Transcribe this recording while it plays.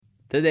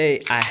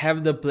Today, I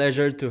have the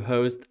pleasure to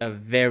host a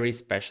very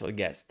special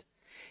guest.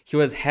 He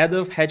was head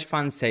of hedge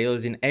fund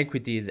sales in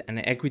equities and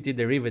equity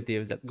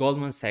derivatives at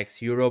Goldman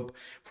Sachs Europe,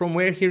 from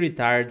where he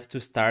retired to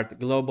start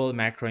Global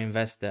Macro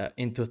Investor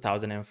in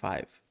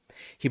 2005.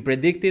 He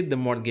predicted the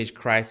mortgage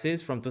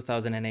crisis from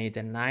 2008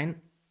 and 9,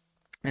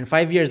 and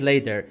 5 years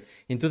later,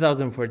 in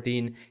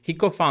 2014, he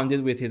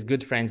co-founded with his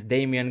good friends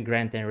Damien,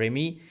 Grant, and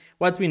Remy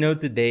what we know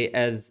today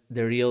as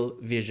the Real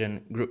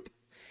Vision Group.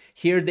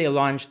 Here they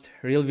launched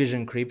Real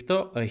Vision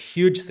Crypto, a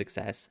huge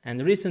success,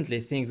 and recently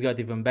things got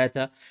even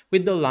better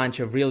with the launch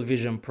of Real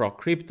Vision Pro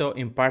Crypto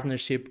in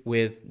partnership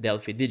with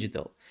Delphi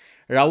Digital.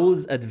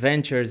 Raoul's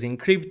Adventures in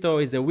Crypto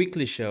is a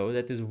weekly show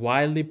that is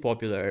wildly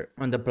popular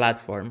on the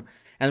platform,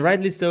 and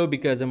rightly so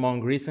because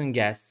among recent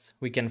guests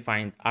we can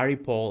find Raoul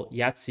Pal,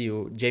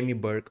 Yatsiu, Jamie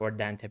Burke, or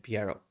Dante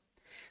Piero.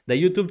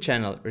 The YouTube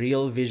channel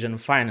Real Vision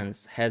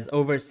Finance has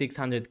over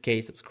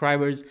 600k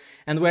subscribers,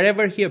 and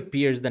wherever he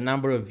appears the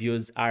number of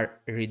views are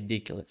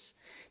ridiculous.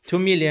 2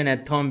 million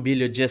at Tom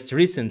Bilio just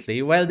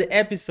recently, while the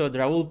episode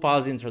Raoul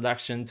Pal's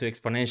introduction to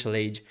exponential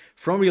age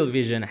from Real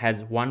Vision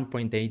has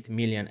 1.8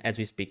 million as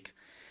we speak.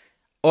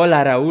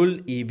 Hola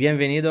Raúl y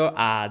bienvenido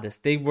a the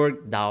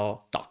Stakeborg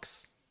DAO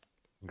Talks.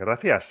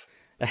 Gracias.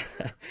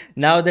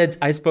 Now that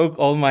I spoke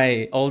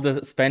all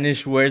the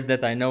Spanish words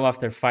that I know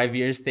after 5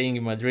 years staying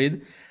in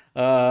Madrid,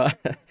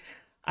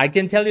 I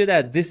can tell you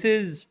that this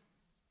is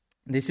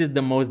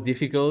the most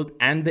difficult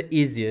and the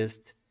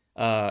easiest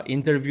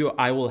interview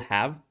I will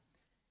have.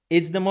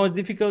 It's the most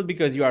difficult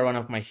because you are one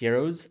of my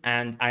heroes,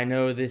 and I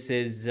know this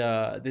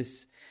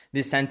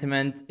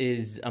sentiment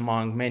is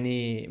among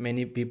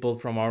many people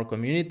from our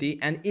community,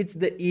 and it's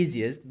the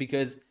easiest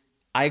because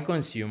I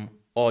consume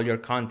all your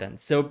content.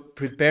 So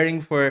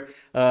preparing for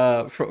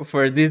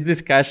this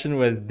discussion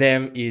was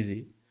damn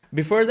easy.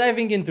 Before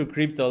diving into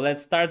crypto,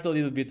 let's start a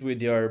little bit with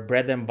your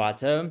bread and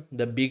butter,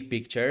 the big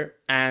picture.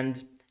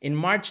 And in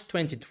March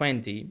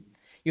 2020,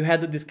 you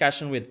had a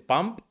discussion with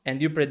Pump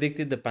and you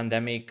predicted the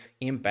pandemic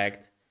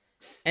impact,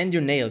 and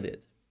you nailed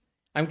it.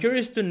 I'm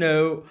curious to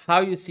know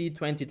how you see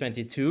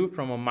 2022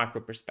 from a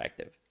macro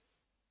perspective.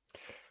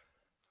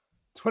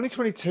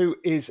 2022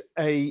 is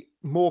a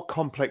more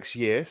complex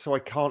year, so I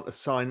can't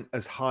assign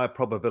as high a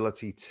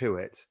probability to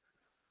it.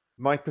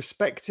 My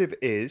perspective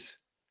is,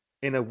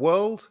 in a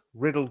world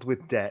riddled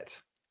with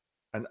debt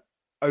and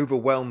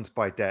overwhelmed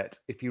by debt,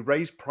 if you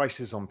raise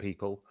prices on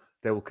people,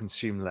 they will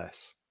consume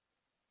less.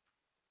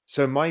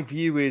 So my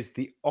view is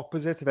the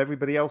opposite of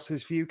everybody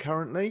else's view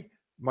currently.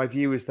 My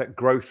view is that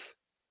growth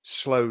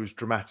slows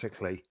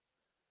dramatically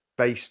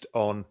based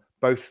on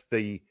both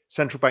the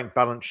central bank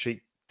balance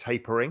sheet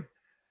tapering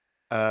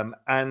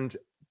and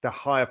the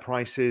higher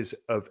prices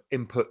of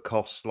input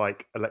costs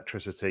like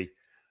electricity,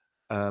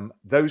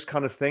 those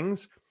kind of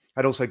things.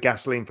 And also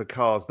gasoline for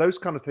cars. Those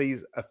kind of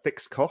things are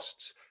fixed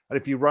costs. And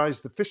if you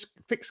rise the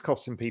fixed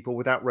costs in people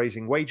without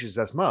raising wages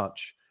as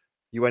much,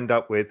 you end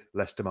up with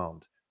less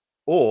demand.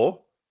 Or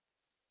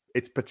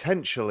its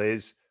potential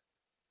is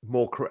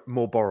more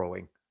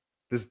borrowing.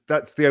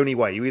 That's the only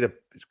way. You either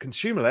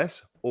consume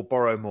less or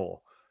borrow more.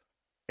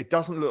 It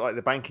doesn't look like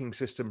the banking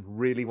system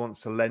really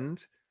wants to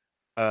lend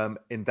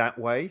in that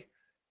way.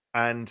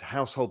 And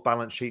household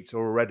balance sheets are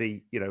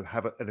already,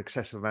 have an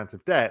excessive amount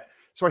of debt.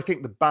 So I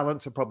think the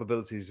balance of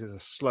probabilities is a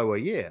slower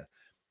year,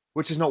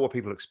 which is not what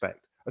people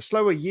expect. A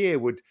slower year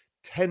would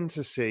tend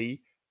to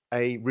see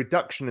a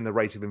reduction in the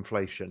rate of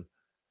inflation,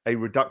 a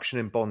reduction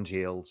in bond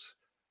yields,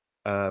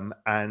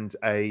 and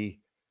a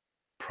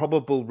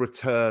probable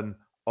return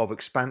of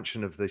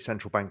expansion of the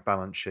central bank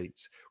balance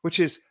sheets, which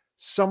is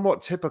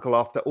somewhat typical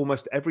after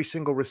almost every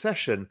single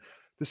recession.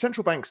 The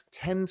central banks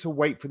tend to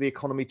wait for the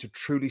economy to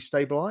truly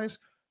stabilize.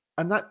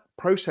 And that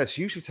process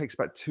usually takes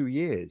about 2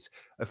 years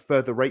of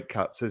further rate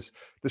cuts as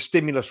the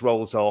stimulus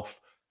rolls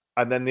off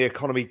and then the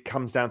economy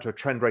comes down to a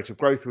trend rate of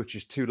growth, which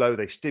is too low.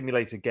 They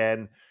stimulate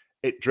again,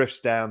 it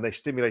drifts down, they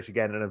stimulate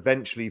again, and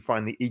eventually you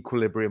find the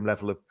equilibrium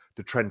level of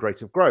the trend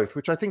rate of growth,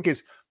 which I think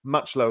is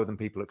much lower than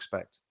people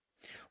expect.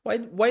 Why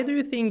do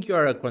you think you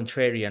are a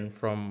contrarian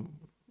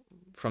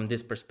from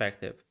this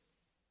perspective?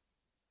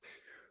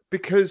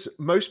 Because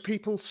most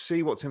people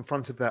see what's in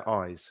front of their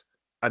eyes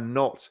and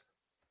not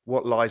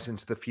what lies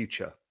into the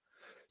future.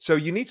 So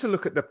you need to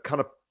look at the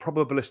kind of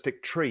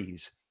probabilistic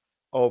trees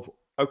of,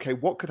 okay,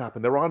 what could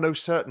happen? There are no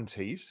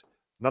certainties.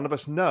 None of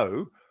us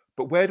know,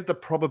 but where did the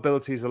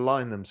probabilities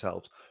align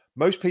themselves?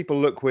 Most people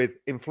look with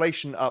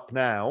inflation up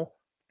now,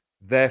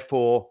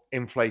 therefore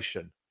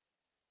inflation,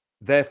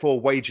 therefore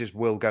wages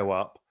will go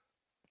up.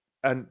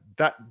 And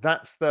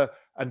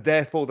and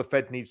therefore the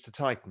Fed needs to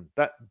tighten.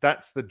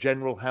 That's the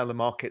general how the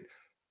market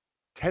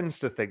tends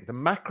to think. The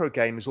macro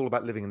game is all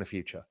about living in the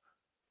future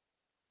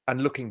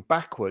and looking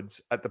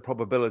backwards at the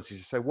probabilities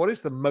to say, what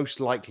is the most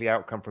likely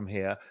outcome from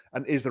here?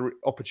 And is there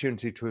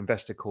opportunity to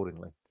invest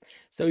accordingly?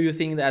 So you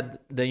think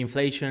that the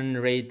inflation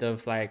rate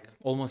of like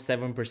almost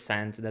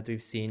 7% that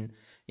we've seen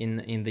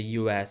in the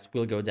US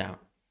will go down?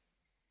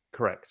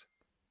 Correct.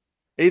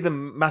 Either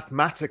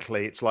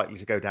mathematically it's likely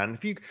to go down.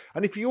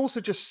 If you also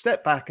just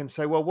step back and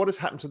say, well, what has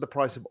happened to the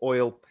price of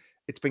oil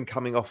it's been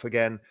coming off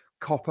again.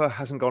 Copper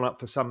hasn't gone up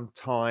for some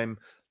time.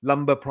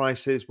 Lumber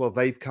prices, well,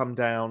 they've come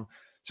down.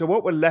 So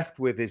what we're left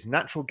with is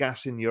natural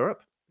gas in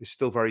Europe is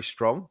still very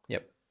strong.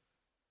 Yep.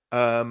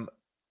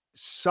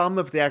 Some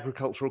of the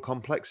agricultural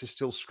complex is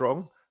still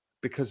strong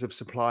because of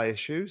supply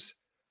issues.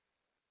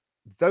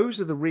 Those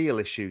are the real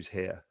issues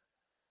here.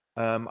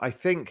 I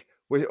think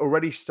we're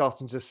already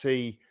starting to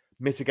see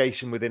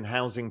mitigation within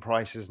housing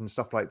prices and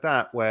stuff like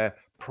that, where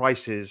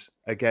prices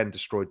again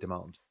destroyed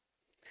demand.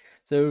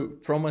 So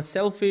from a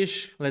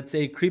selfish, let's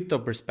say, crypto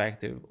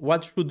perspective,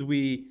 what should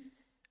we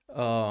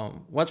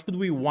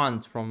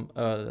want from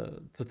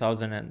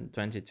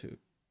 2022?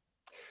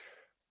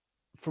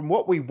 From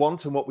what we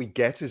want and what we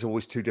get is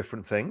always two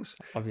different things.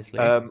 Obviously.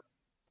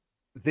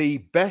 The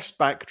best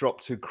backdrop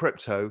to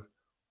crypto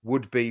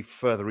would be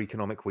further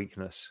economic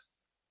weakness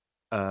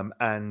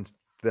and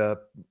the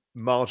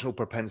marginal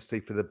propensity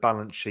for the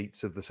balance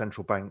sheets of the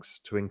central banks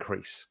to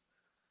increase.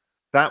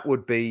 That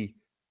would be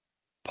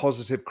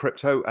positive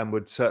crypto and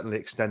would certainly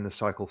extend the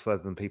cycle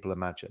further than people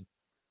imagine.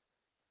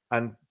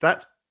 And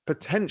that's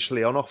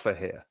potentially on offer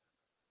here,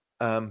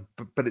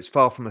 but it's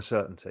far from a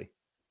certainty.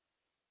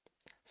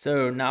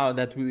 So now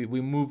that we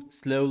moved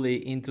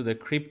slowly into the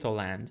crypto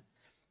land,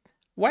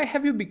 why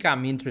have you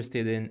become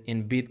interested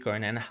in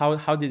Bitcoin, and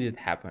how did it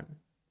happen?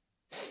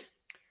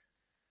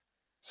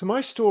 So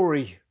my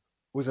story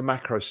was a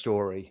macro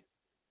story.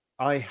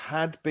 I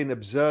had been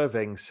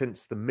observing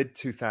since the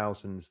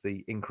mid-2000s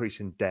the increase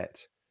in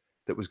debt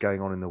that was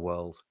going on in the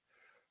world.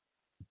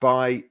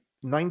 By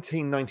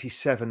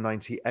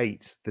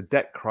 1997-98, the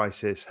debt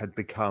crisis had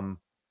become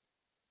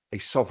a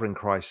sovereign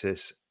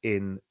crisis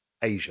in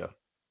Asia,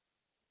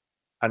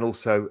 and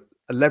also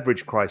a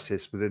leverage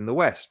crisis within the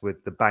West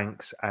with the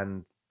banks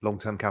and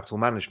long-term capital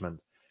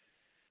management.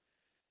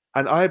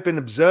 And I had been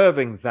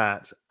observing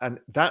that, and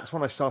that's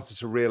when I started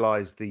to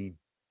realize the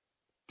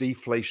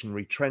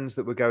deflationary trends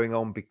that were going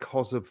on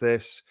because of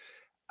this,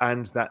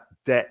 and that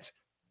debt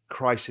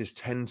crises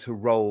tend to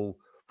roll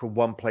from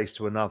one place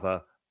to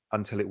another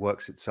until it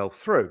works itself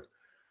through.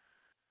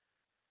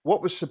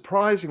 What was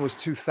surprising was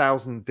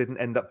 2000 didn't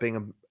end up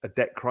being a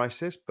debt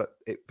crisis, but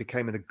it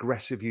became an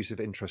aggressive use of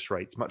interest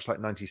rates, much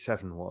like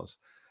 97 was.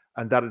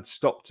 And that had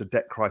stopped a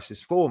debt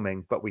crisis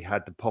forming, but we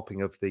had the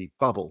popping of the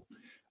bubble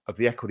of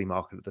the equity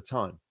market at the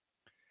time.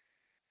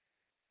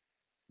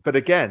 But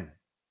again,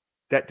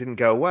 debt didn't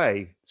go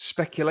away.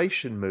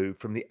 Speculation moved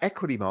from the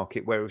equity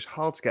market, where it was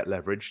hard to get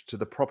leverage, to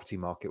the property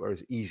market, where it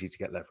was easy to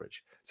get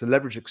leverage. So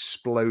leverage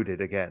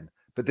exploded again,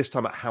 but this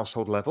time at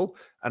household level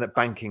and at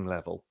banking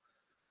level.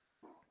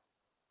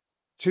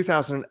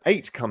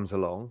 2008 comes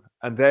along,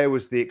 and there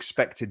was the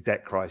expected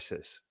debt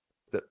crisis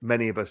that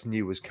many of us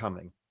knew was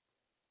coming.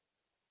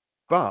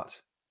 But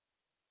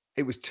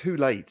it was too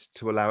late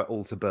to allow it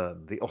all to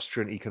burn, the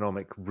Austrian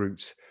economic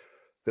route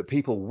that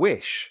people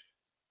wish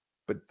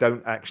but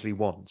don't actually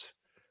want.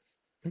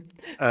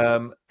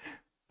 And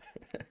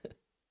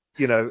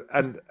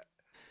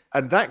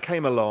that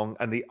came along,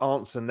 and the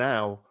answer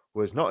now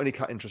was not only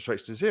cut interest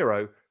rates to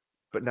zero,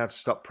 but now to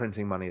stop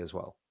printing money as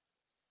well.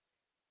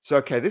 So,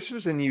 okay, this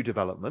was a new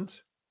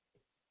development.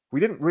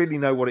 We didn't really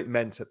know what it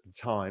meant at the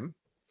time,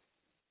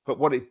 but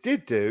what it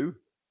did do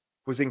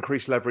was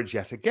increase leverage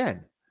yet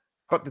again.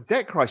 But the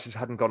debt crisis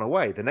hadn't gone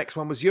away. The next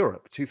one was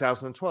Europe,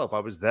 2012. I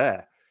was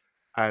there,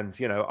 and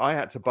I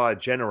had to buy a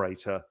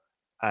generator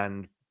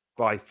and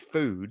buy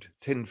food,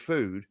 tinned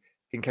food,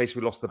 in case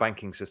we lost the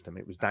banking system.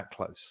 It was that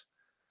close.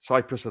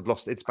 Cyprus had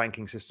lost its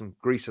banking system.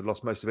 Greece had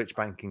lost most of its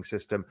banking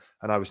system,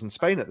 and I was in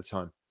Spain at the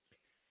time.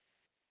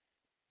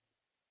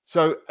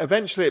 So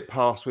eventually it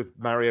passed with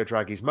Mario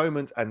Draghi's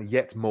moment and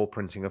yet more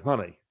printing of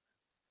money.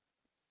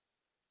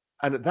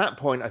 And at that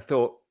point, I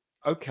thought,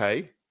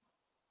 okay,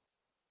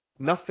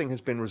 nothing has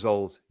been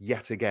resolved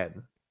yet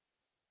again.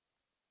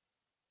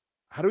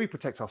 How do we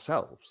protect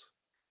ourselves?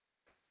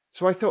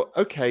 So I thought,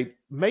 okay,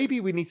 maybe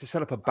we need to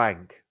set up a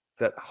bank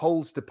that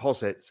holds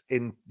deposits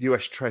in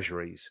US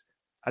treasuries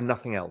and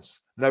nothing else.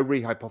 No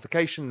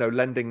rehypothecation, no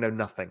lending, no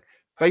nothing.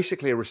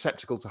 Basically a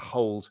receptacle to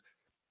hold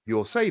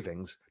your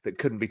savings that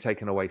couldn't be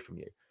taken away from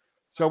you.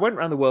 So I went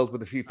around the world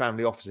with a few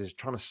family offices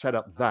trying to set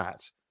up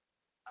that,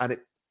 and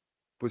it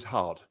was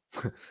hard.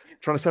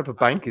 Trying to set up a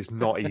bank is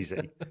not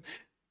easy.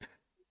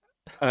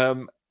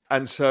 And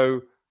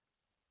so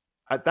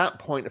at that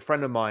point, a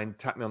friend of mine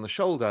tapped me on the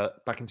shoulder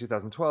back in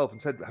 2012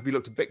 and said, have you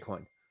looked at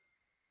Bitcoin?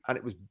 And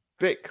it was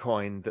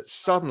Bitcoin that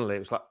suddenly it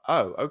was like,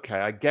 oh,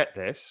 okay, I get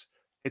this.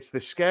 It's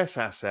this scarce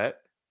asset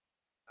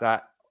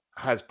that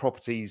has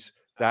properties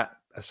that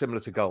are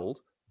similar to gold.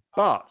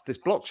 But this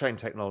blockchain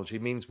technology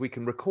means we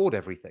can record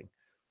everything.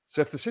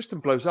 So if the system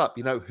blows up,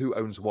 you know who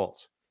owns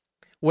what.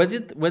 Was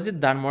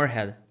it Dan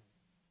Moorhead?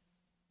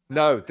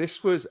 No,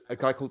 this was a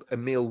guy called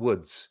Emil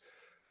Woods,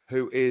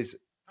 who is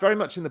very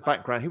much in the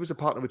background. He was a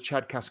partner with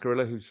Chad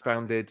Cascarilla, who's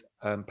founded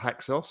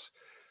Paxos.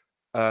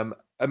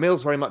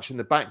 Emil's very much in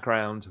the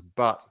background,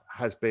 but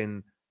has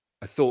been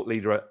a thought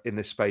leader in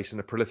this space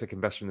and a prolific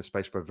investor in this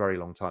space for a very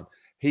long time.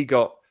 He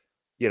got,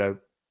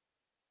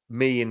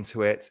 me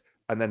into it.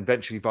 And then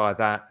eventually via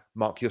that,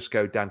 Mark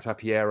Yusko, Dan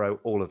Tapiero,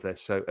 all of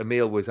this. So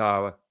Emil was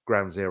our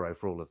ground zero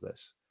for all of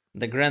this.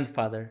 The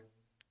grandfather.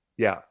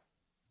 Yeah.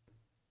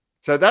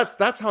 So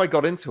that's how I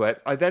got into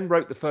it. I then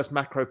wrote the first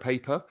macro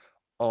paper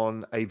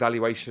on a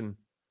valuation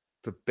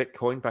for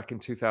Bitcoin back in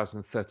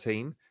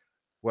 2013,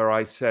 where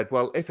I said,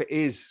 well, if it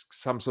is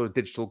some sort of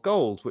digital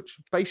gold, which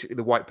basically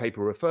the white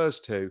paper refers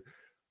to,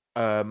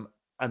 and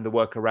the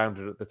work around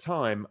it at the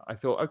time, I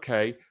thought,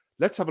 okay,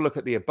 let's have a look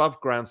at the above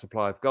ground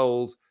supply of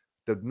gold,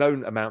 the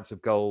known amounts of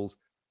gold,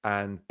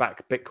 and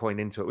back Bitcoin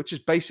into it, which is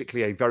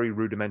basically a very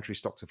rudimentary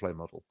stock to flow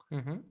model.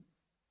 Mm-hmm.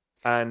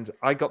 And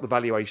I got the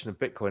valuation of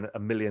Bitcoin at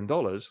 $1 million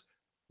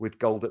with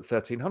gold at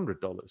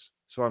 $1,300.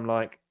 So I'm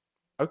like,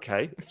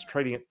 okay, it's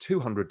trading at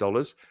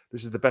 $200.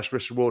 This is the best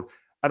risk reward.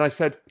 And I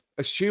said,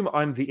 assume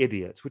I'm the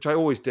idiot, which I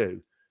always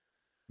do.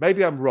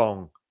 Maybe I'm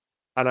wrong,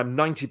 and I'm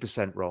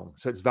 90% wrong.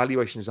 So its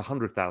valuation is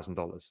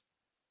 $100,000.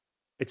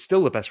 It's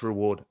still the best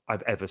reward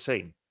I've ever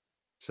seen.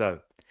 So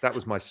that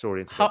was my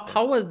story.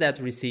 How was that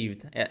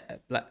received,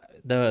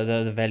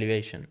 the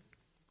valuation?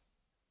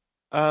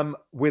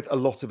 With a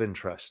lot of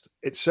interest.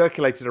 It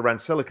circulated around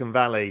Silicon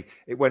Valley.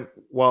 It went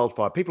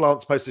wildfire. People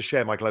aren't supposed to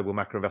share my global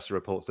macro investor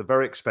reports. They're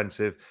very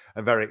expensive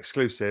and very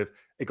exclusive.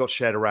 It got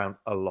shared around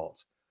a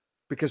lot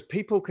because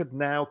people could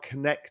now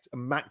connect a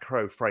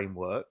macro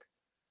framework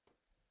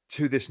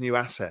to this new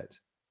asset.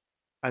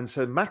 And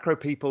so macro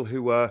people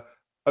who were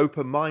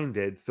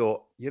open-minded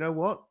thought, you know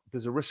what?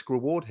 There's a risk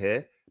reward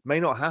here. May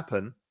not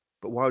happen,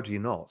 but why would you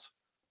not?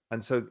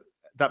 And so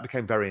that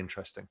became very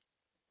interesting.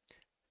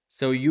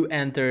 So you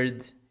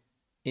entered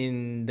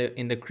in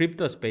the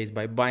crypto space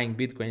by buying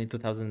Bitcoin in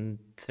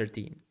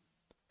 2013.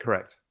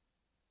 Correct.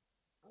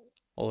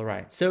 All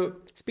right. So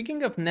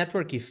speaking of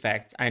network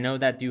effects, I know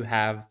that you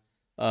have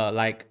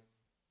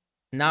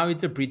now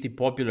it's a pretty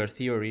popular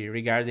theory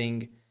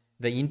regarding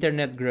the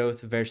internet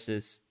growth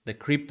versus the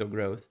crypto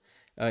growth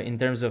in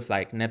terms of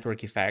like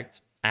network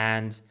effects.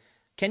 And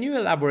can you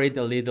elaborate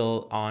a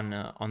little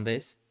on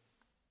this?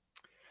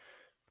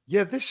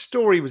 Yeah, this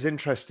story was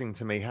interesting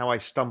to me, how I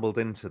stumbled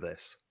into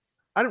this.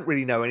 I don't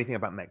really know anything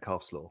about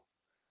Metcalfe's law.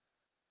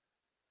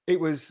 It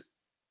was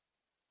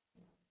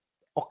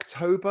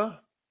October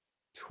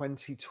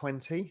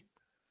 2020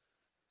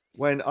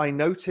 when I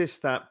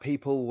noticed that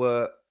people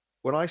were,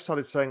 when I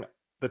started saying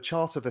the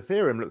chart of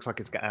Ethereum looks like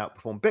it's going to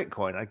outperform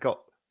Bitcoin, I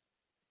got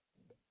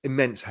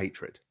immense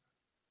hatred.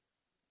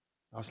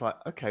 I was like,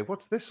 okay,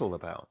 what's this all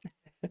about?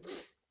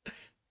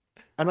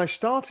 And I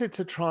started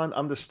to try and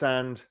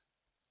understand,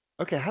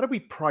 okay, how do we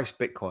price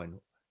Bitcoin?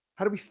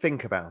 How do we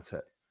think about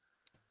it?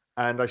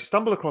 And I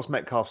stumbled across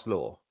Metcalfe's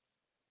law,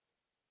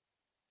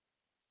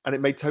 and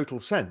it made total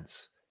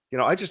sense. You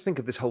know, I just think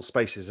of this whole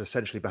space as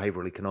essentially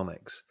behavioral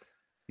economics.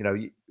 You know,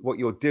 what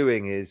you're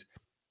doing is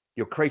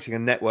you're creating a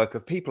network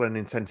of people and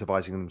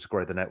incentivizing them to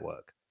grow the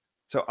network.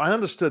 So I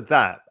understood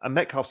that, and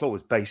Metcalfe's law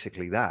was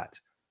basically that.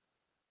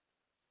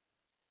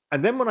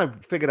 And then when I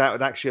figured out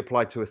it actually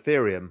applied to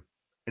Ethereum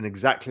in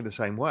exactly the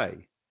same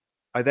way,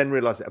 I then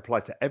realized it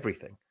applied to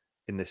everything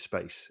in this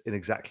space in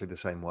exactly the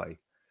same way,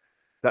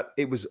 that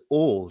it was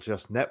all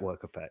just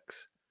network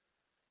effects.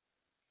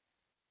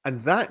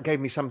 And that gave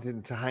me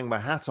something to hang my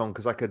hat on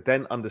because I could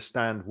then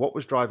understand what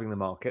was driving the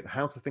market,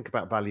 how to think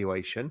about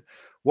valuation,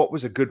 what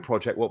was a good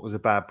project, what was a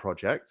bad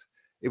project.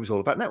 It was all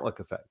about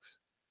network effects.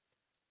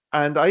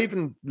 And I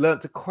even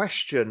learned to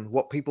question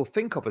what people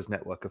think of as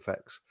network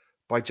effects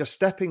by just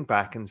stepping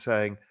back and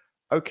saying,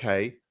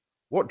 okay,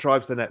 what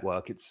drives the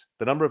network? It's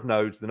the number of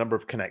nodes, the number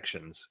of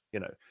connections, you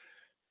know.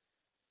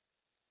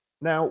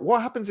 Now,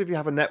 what happens if you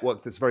have a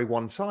network that's very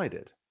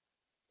one-sided,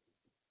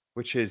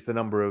 which is just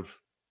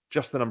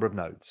the number of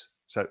nodes?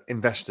 So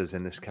investors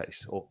in this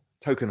case, or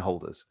token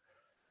holders.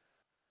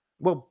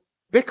 Well,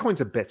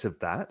 Bitcoin's a bit of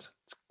that.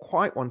 It's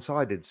quite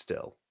one-sided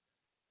still.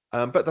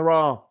 But there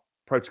are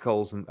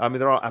protocols and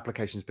there are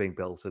applications being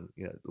built and,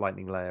 you know,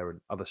 Lightning Layer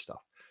and other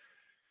stuff.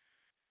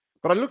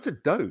 But I looked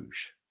at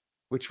Doge,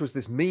 which was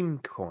this meme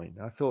coin.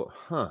 And I thought,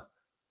 I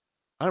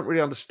don't really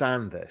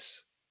understand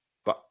this,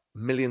 but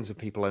millions of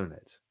people own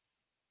it.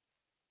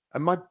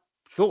 And my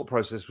thought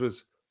process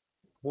was,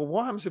 well,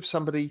 what happens if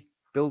somebody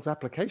builds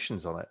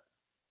applications on it?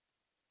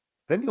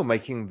 Then you're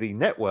making the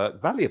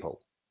network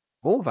valuable,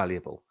 more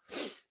valuable.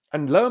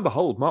 And lo and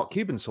behold, Mark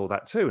Cuban saw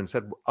that too and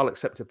said, I'll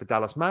accept it for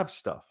Dallas Mavs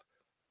stuff.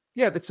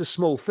 Yeah, that's a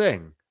small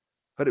thing,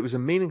 but it was a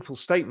meaningful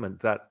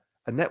statement that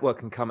a network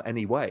can come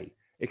any way.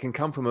 It can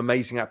come from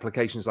amazing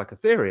applications like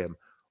Ethereum,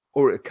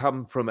 or it can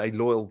come from a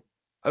loyal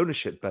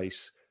ownership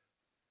base.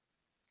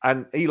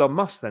 And Elon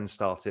Musk then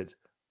started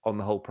on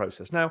the whole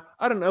process. Now,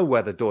 I don't know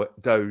whether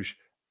Doge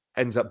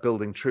ends up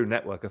building true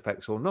network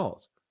effects or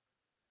not,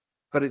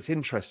 but it's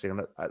interesting,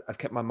 and I've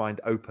kept my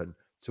mind open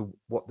to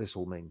what this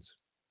all means.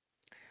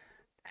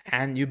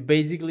 And you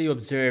basically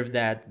observe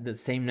that the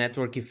same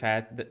network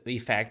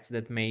effects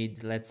that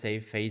made, let's say,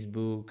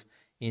 Facebook,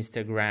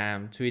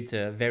 Instagram,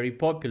 Twitter very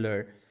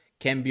popular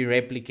can be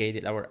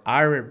replicated or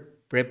are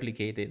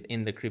replicated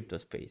in the crypto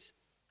space.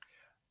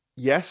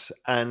 Yes,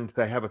 and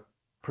they have a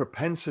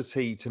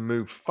propensity to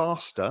move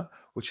faster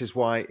which is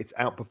why it's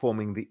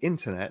outperforming the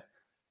internet,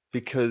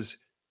 because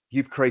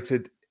you've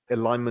created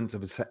alignment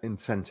of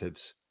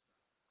incentives.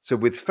 So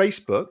with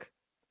Facebook,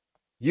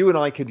 you and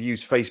I could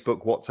use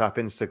Facebook, WhatsApp,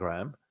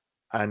 Instagram,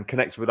 and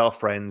connect with our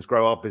friends,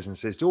 grow our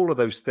businesses, do all of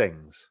those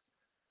things.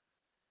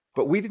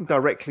 But we didn't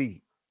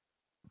directly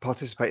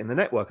participate in the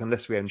network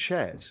unless we own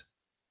shares.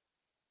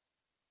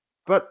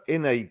 But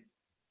in a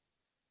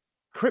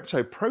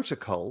crypto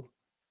protocol,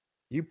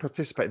 you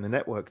participate in the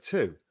network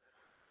too.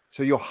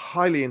 So you're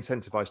highly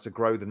incentivized to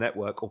grow the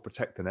network or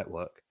protect the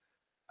network.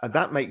 And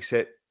that makes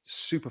it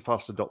super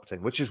fast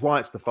adopting, which is why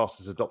it's the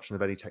fastest adoption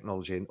of any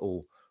technology in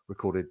all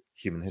recorded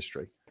human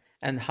history.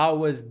 And how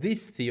was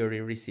this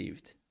theory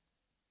received?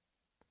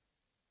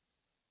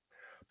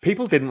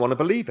 People didn't want to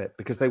believe it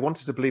because they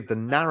wanted to believe the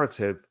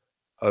narrative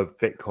of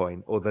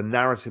Bitcoin or the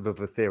narrative of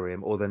Ethereum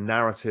or the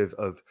narrative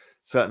of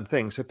certain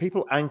things. So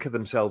people anchor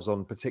themselves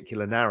on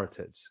particular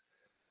narratives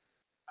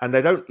and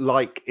they don't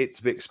like it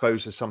to be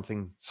exposed as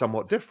something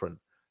somewhat different.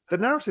 The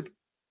narrative,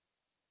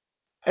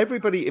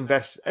 everybody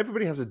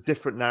has a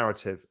different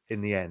narrative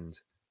in the end,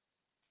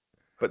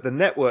 but the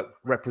network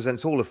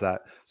represents all of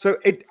that. So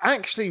it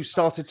actually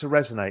started to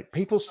resonate.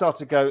 People started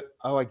to go,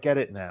 oh, I get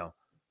it now.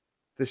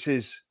 This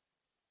is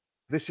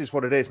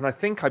what it is. And I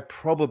think I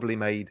probably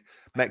made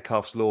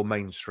Metcalfe's law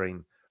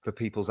mainstream for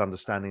people's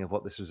understanding of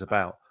what this was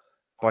about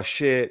by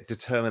sheer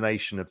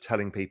determination of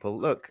telling people,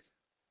 look,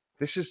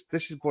 this is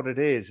what it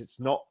is. It's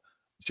not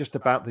just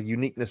about the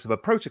uniqueness of a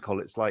protocol.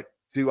 It's like,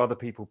 do other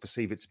people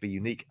perceive it to be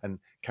unique and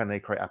can they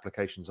create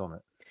applications on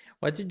it?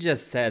 What you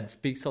just said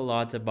speaks a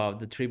lot about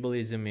the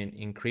tribalism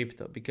in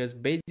crypto, because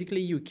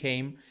basically you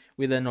came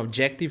with an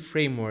objective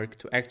framework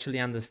to actually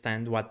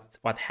understand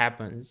what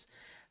happens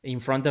in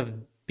front of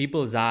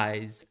people's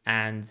eyes,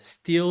 and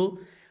still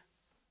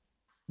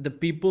the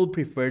people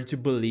prefer to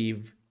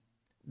believe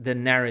the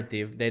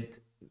narrative that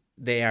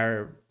they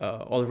are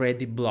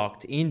already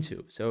blocked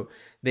into. So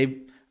they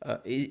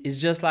it's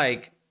just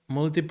like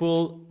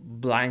multiple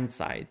blind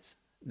sides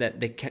that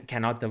they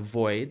cannot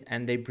avoid,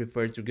 and they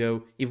prefer to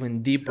go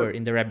even deeper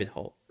in the rabbit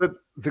hole. But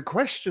the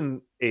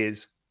question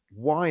is,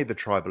 why the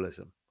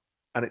tribalism?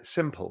 And it's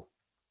simple.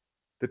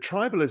 The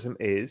tribalism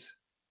is,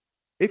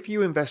 if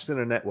you invest in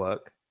a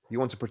network, you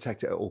want to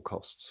protect it at all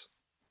costs.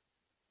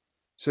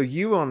 So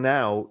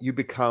you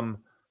become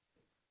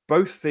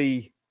both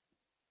the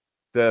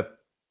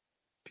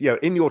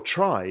in your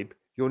tribe,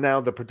 you're now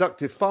the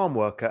productive farm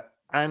worker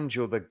and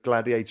you're the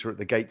gladiator at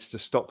the gates to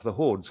stop the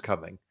hordes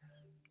coming.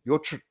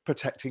 You're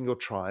protecting your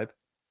tribe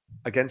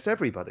against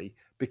everybody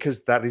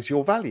because that is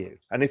your value.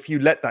 And if you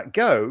let that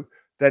go,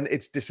 then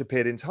it's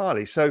disappeared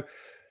entirely. So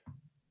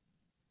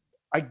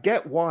I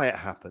get why it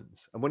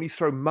happens. And when you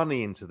throw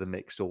money into the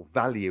mix or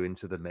value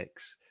into the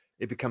mix,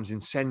 it becomes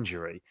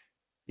incendiary.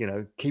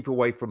 Keep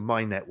away from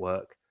my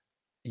network.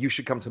 You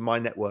should come to my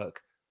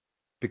network,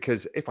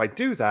 because if I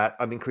do that,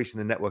 I'm increasing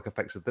the network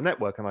effects of the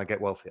network and I get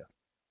wealthier.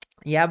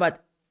 Yeah,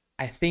 but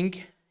I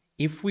think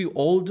if we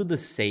all do the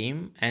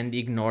same and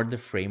ignore the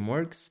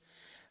frameworks,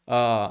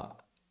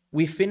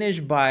 we finish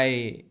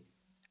by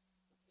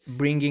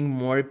bringing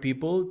more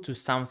people to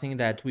something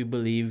that we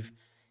believe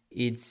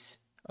it's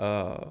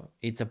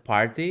a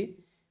party,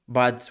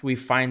 but we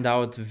find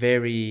out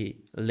very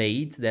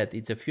late that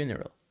it's a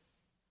funeral.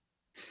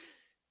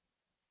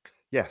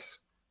 Yes.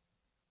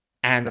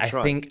 And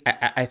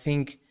I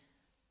think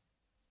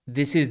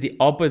this is the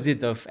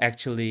opposite of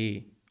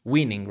actually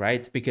winning,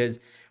 right? Because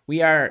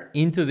we are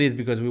into this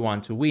because we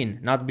want to win,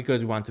 not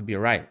because we want to be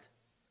right.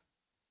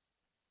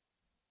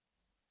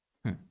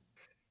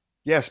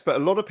 Yes, but a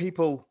lot of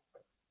people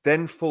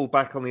then fall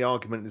back on the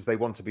argument as they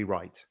want to be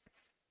right.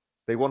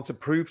 They want to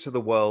prove to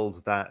the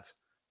world that,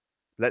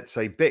 let's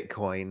say,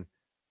 Bitcoin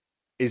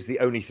is the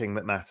only thing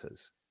that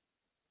matters.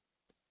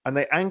 And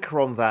they anchor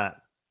on that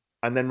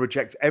and then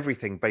reject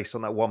everything based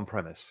on that one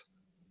premise,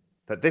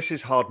 that this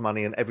is hard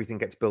money and everything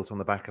gets built on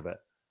the back of it.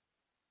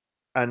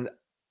 And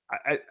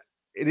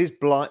it is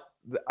blind.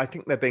 I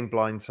think they're being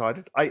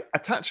blindsided. I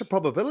attach a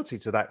probability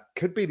to that.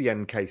 Could be the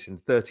end case in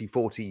 30,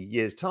 40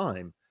 years'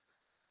 time.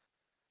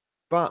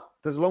 But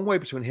there's a long way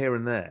between here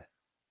and there.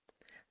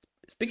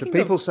 So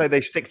people say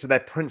they stick to their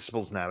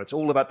principles now. It's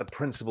all about the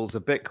principles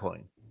of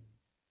Bitcoin.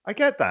 I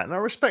get that and I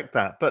respect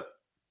that, but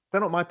they're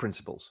not my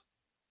principles.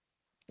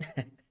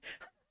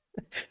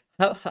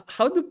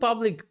 How do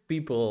public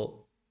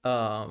people,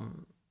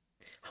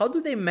 how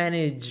do they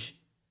manage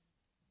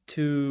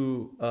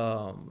to,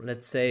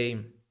 let's say,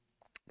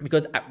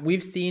 because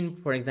we've seen,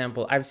 for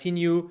example, I've seen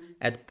you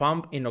at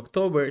Pump in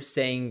October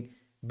saying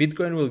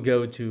Bitcoin will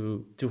go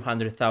to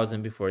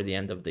 200,000 before the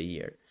end of the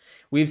year.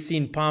 We've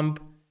seen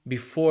Pump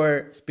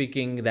before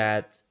speaking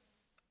that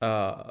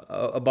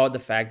about the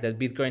fact that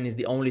Bitcoin is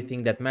the only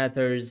thing that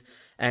matters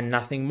and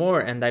nothing more.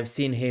 And I've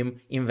seen him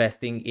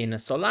investing in a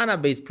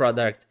Solana-based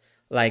product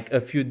like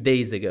a few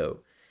days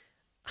ago.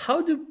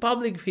 How do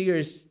public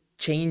figures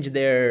change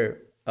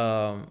their...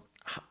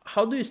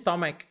 how do you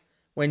stomach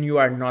when you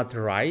are not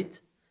right?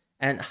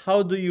 And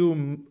how do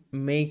you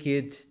make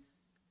it...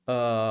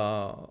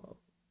 how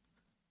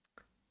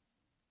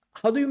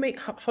how do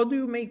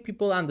you make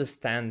people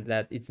understand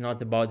that it's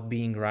not about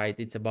being right,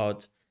 it's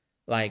about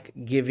like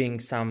giving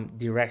some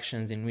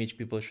directions in which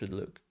people should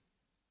look?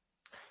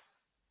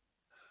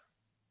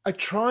 I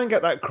try and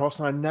get that across,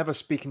 and I never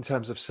speak in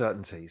terms of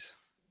certainties.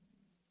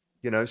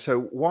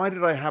 So why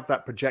did I have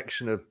that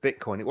projection of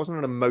Bitcoin? It wasn't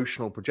an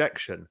emotional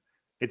projection.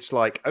 It's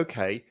like,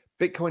 okay,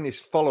 Bitcoin is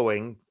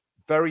following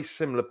very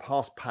similar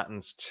past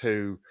patterns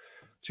to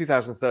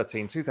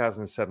 2013,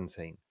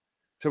 2017.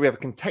 So we have a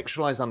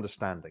contextualized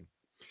understanding.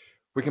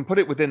 We can put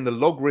it within the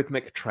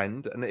logarithmic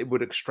trend, and it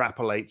would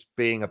extrapolate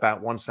being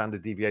about one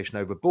standard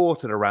deviation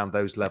overbought at around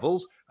those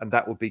levels, and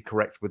that would be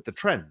correct with the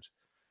trend.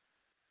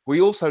 We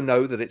also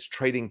know that it's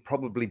trading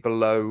probably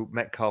below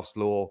Metcalfe's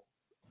law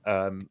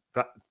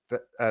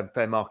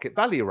fair market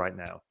value right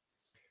now.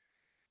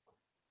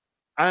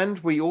 And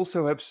we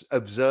also have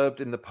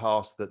observed in the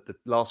past that the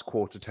last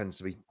quarter tends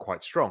to be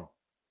quite strong.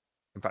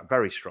 In fact,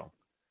 very strong.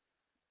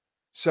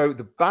 So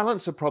the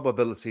balance of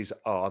probabilities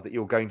are that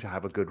you're going to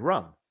have a good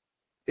run.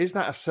 Is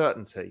that a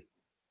certainty?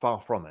 Far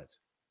from it.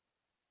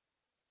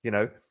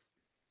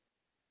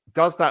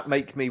 Does that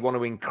make me want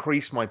to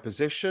increase my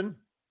position?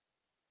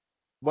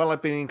 Well,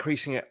 I've been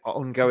increasing it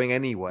ongoing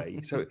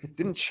anyway. So it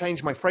didn't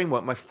change my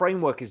framework. My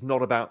framework is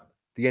not about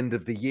the end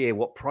of the year,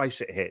 what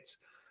price it hits.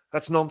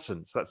 That's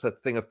nonsense. That's a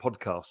thing of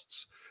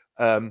podcasts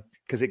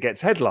because it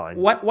gets headlines.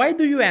 Why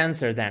do you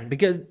answer then?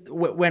 Because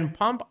when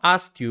Pump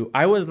asked you,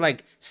 I was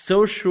like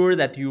so sure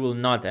that you will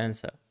not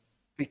answer.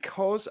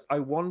 Because I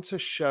want to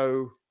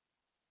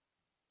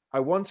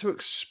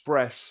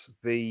express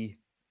the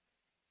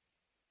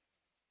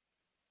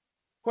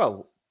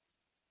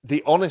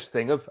honest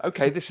thing of,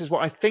 okay, this is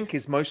what I think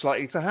is most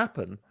likely to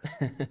happen.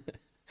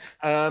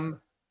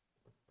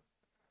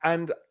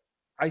 And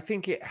I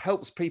think it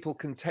helps people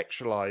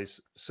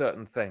contextualize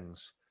certain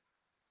things.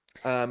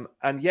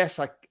 And yes,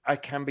 I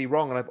can be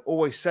wrong, and I've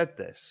always said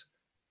this.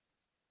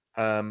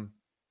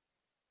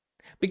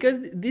 Because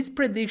these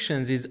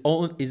predictions is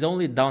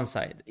only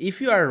downside. If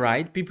you are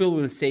right, people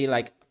will say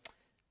like,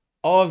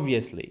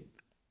 obviously,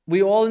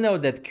 we all know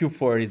that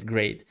Q4 is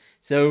great.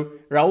 So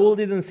Raoul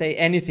didn't say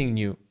anything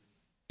new.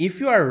 If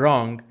you are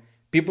wrong,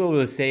 people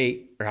will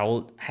say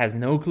Raoul has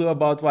no clue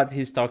about what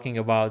he's talking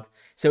about.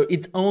 So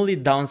it's only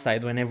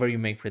downside whenever you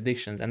make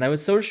predictions. And I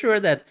was so sure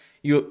that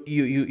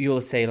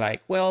you'll say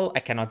like, well, I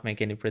cannot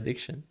make any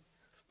prediction.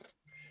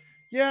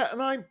 Yeah,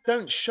 and I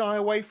don't shy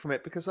away from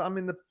it because I'm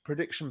in the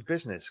prediction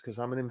business, because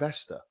I'm an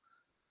investor.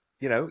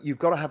 You've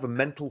got to have a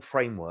mental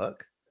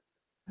framework.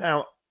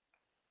 Now,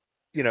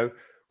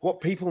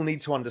 what people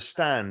need to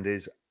understand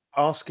is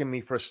asking me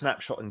for a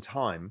snapshot in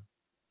time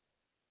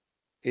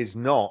is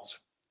not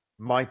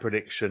my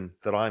prediction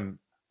that I'm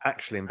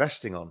actually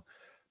investing on,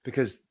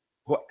 because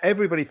what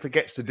everybody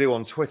forgets to do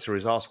on Twitter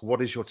is ask,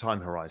 what is your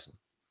time horizon?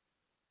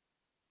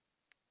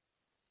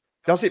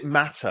 Does it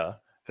matter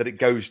that it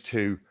goes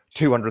to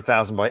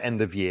 200,000 by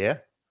end of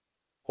year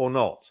or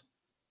not?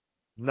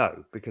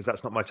 No, because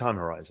that's not my time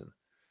horizon.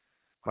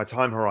 My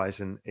time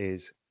horizon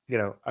is,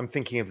 I'm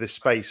thinking of this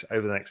space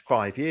over the next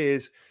 5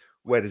 years.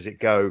 Where does it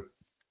go?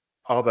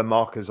 Are there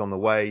markers on the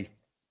way?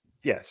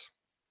 Yes.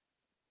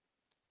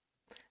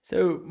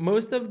 So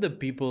most of the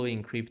people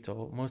in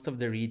crypto, most of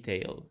the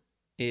retail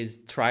is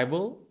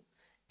tribal,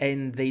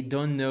 and they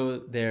don't know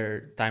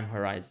their time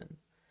horizon.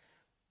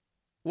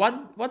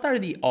 What are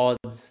the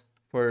odds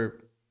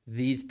for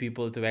these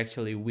people to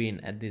actually win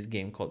at this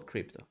game called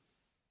crypto?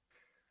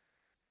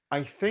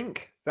 I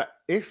think that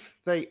if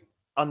they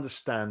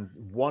understand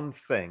one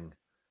thing,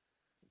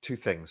 two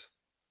things: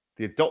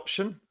 the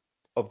adoption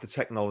of the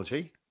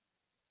technology,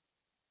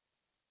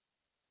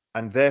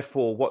 and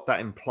therefore what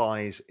that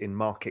implies in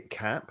market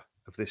cap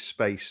of this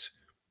space,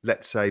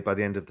 let's say by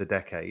the end of the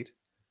decade,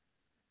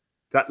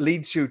 that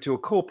leads you to a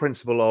core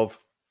principle of,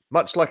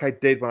 much like I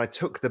did when I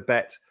took the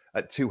bet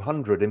at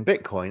 200 in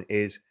Bitcoin,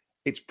 is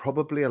it's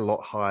probably a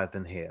lot higher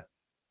than here.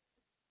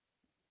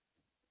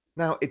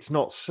 Now, it's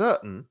not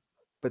certain,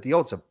 but the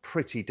odds are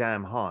pretty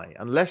damn high.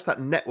 Unless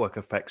that network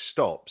effect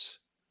stops,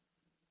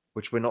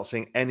 which we're not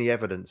seeing any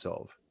evidence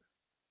of,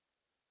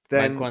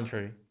 then By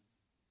contrary,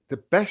 the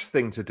best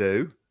thing to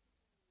do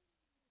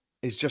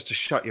is just to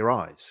shut your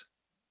eyes.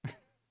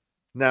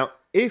 Now,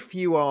 if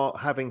you are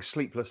having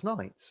sleepless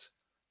nights,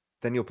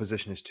 then your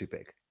position is too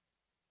big.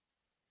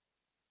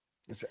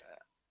 It's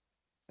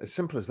as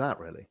simple as that,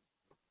 really.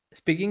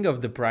 Speaking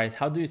of the price,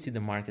 how do you see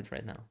the market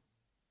right now?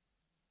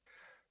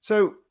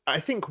 So I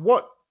think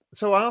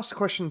so I asked the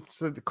question.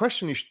 So the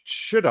question you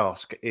should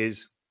ask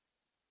is,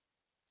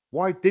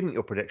 why didn't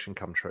your prediction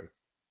come true?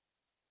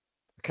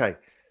 Okay.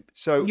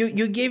 So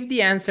you gave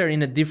the answer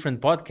in a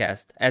different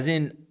podcast, as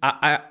in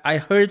I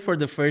heard for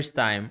the first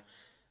time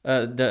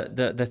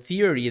the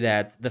theory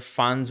that the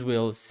funds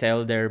will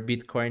sell their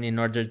Bitcoin in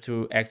order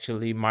to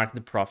actually mark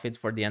the profits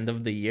for the end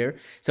of the year.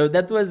 So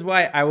that was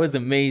why I was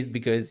amazed,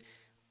 because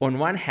on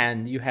one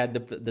hand you had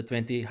the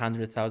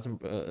 200,000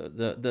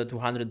 the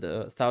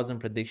 200,000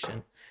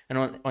 prediction,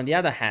 and on the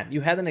other hand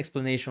you had an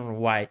explanation of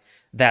why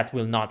that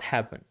will not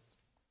happen.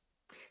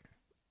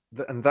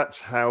 And that's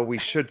how we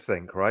should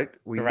think, right?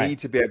 We need Correct.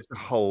 to be able to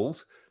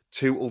hold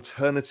two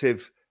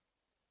alternative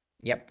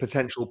Yep.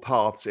 potential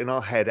paths in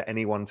our head at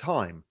any one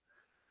time.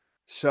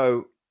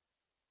 So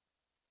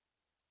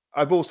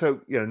I've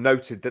also,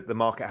 noted that the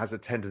market has a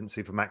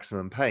tendency for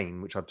maximum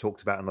pain, which I've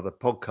talked about in other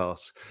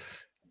podcasts.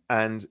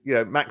 And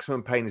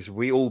maximum pain is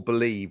we all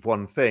believe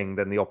one thing,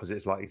 then the opposite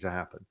is likely to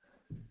happen.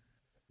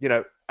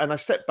 And I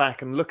step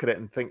back and look at it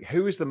and think,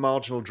 who is the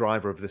marginal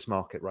driver of this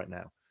market right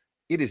now?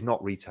 It is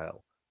not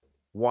retail.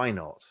 Why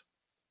not?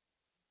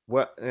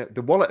 Well,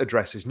 the wallet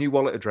addresses, new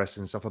wallet addresses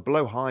and stuff are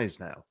below highs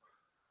now.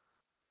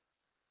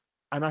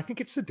 And I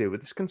think it's to do with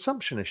this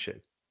consumption issue.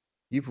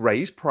 You've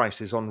raised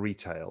prices on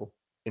retail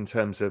in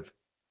terms of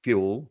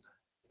fuel,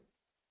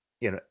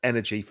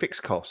 energy,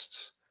 fixed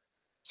costs.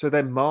 So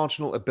their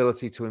marginal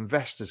ability to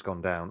invest has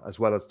gone down as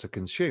well as to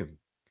consume.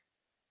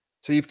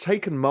 So you've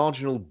taken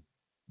marginal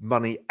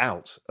money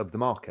out of the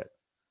market.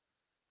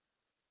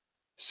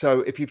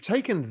 So if you've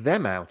taken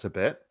them out a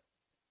bit,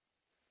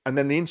 and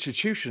then the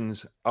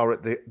institutions are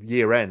at the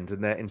year end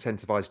and they're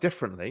incentivized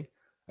differently,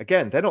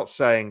 again, they're not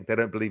saying they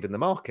don't believe in the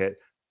market.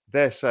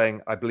 They're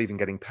saying, I believe in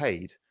getting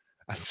paid.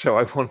 And so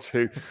I want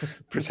to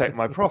protect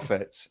my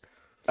profits.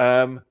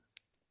 I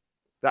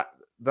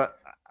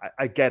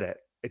get it.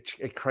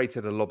 It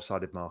created a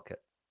lopsided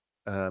market.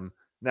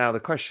 Now the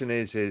question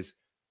is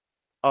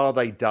are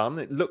they done?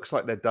 It looks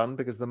like they're done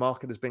because the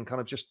market has been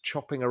kind of just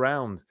chopping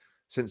around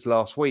since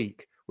last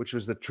week, which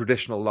was the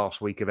traditional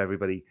last week of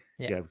everybody,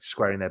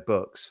 squaring their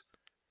books.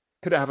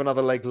 Could it have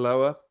another leg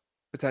lower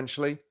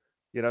potentially?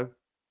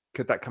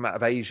 Could that come out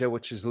of Asia,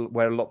 which is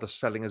where a lot of the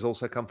selling has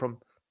also come from?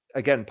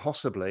 Again,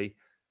 possibly.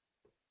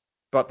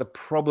 But the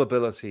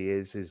probability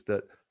is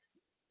that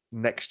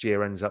next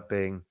year ends up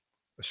being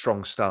a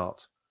strong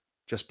start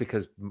just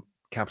because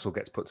capital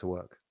gets put to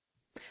work.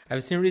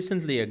 I've seen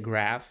recently a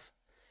graph,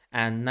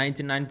 and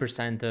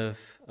 99% of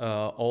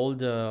all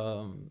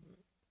the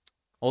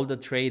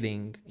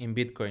trading in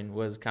Bitcoin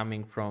was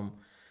coming from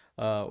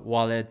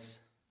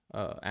wallets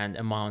and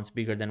amounts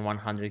bigger than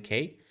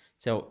 100K.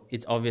 So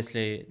it's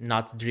obviously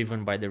not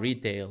driven by the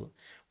retail.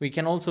 We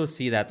can also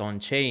see that on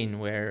chain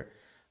where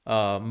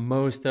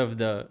most of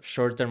the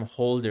short-term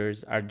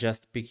holders are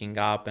just picking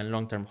up and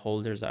long-term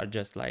holders are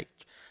just like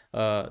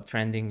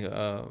trending,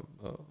 are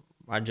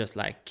just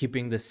like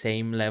keeping the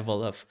same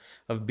level of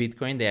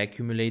Bitcoin they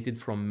accumulated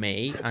from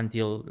May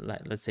until,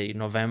 like, let's say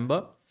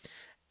November.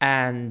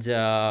 And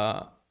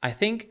I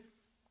think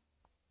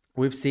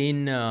we've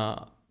seen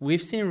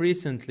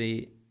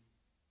recently,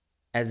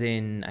 as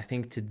in I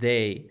think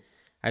today,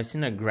 I've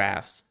seen a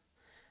graphs,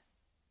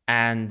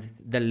 and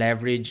the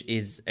leverage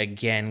is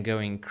again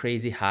going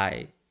crazy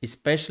high,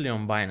 especially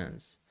on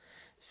Binance.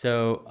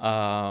 So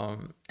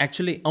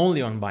actually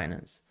only on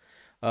Binance.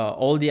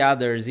 All the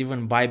others,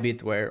 even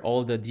Bybit, where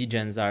all the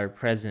degens are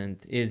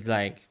present, is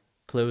like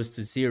close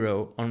to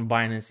zero. On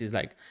Binance is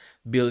like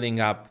building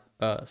up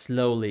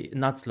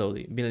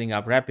building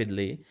up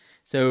rapidly.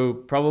 So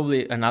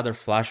probably another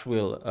flush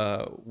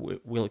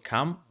will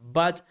come.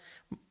 But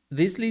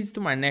this leads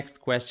to my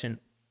next question.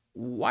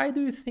 Why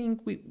do you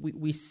think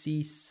we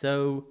see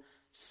so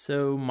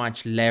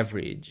much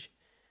leverage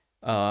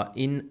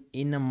in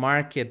a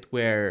market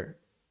where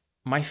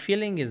my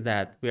feeling is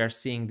that we are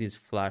seeing these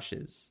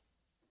flashes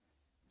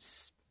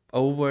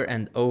over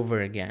and over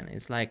again?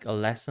 It's like a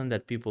lesson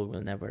that people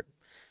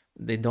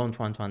they don't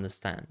want to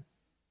understand.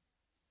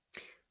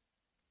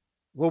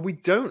 What we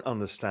don't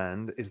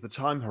understand is the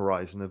time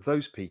horizon of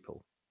those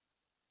people.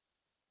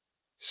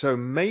 So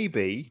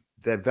maybe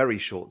they're very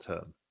short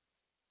term.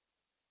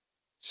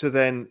 So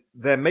then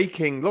they're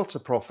making lots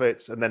of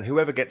profits, and then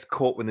whoever gets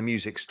caught when the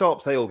music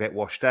stops, they all get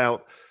washed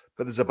out.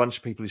 But there's a bunch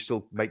of people who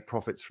still make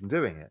profits from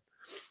doing it.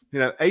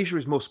 Asia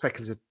is more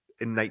speculative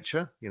in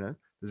nature.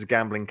 There's a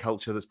gambling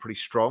culture that's pretty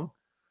strong.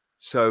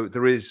 So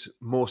there is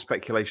more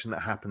speculation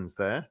that happens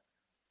there.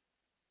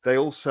 They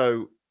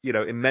also,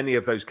 in many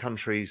of those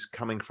countries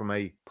coming from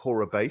a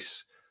poorer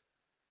base,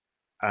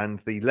 and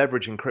the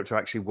leverage in crypto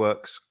actually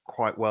works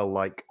quite well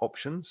like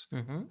options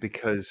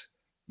because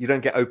you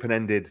don't get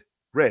open-ended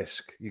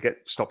risk. You get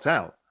stopped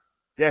out.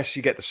 Yes,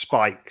 you get the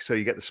spike. So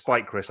you get the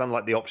spike risk,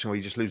 unlike the option where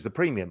you just lose the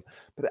premium.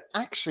 But it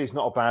actually is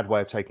not a bad way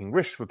of taking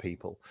risk for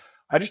people.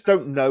 I just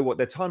don't know what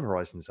their time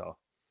horizons are.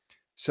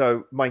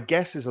 So my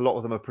guess is a lot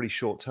of them are pretty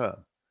short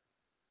term.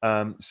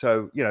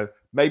 So,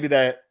 maybe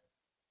they're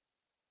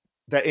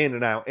in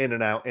and out, in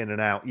and out, in and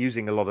out,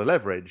 using a lot of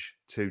leverage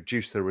to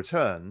juice the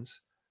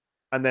returns.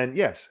 And then,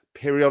 yes,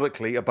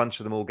 periodically, a bunch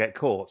of them all get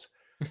caught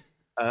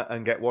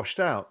and get washed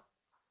out.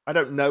 I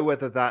don't know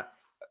whether that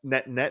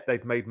net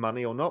they've made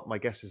money or not. My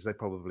guess is they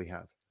probably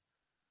have.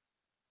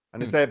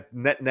 And if they're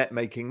net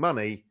making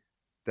money,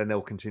 then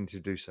they'll continue to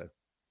do so.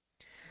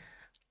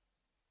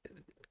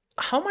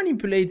 How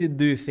manipulated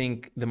do you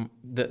think the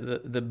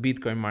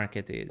Bitcoin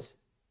market is?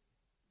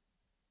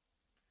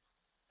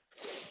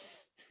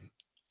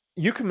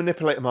 You can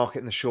manipulate a market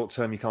in the short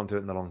term. You can't do it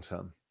in the long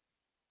term.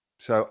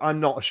 So I'm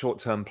not a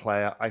short-term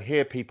player. I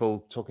hear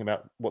people talking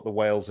about what the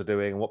whales are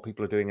doing and what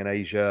people are doing in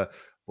Asia,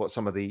 what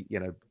some of the,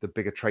 the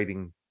bigger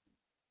trading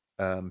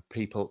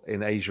people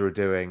in Asia are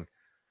doing.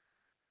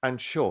 And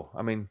sure,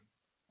 I mean,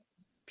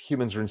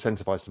 humans are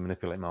incentivized to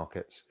manipulate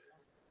markets.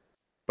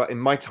 But in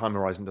my time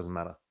horizon, it doesn't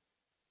matter.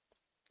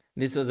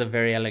 This was a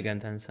very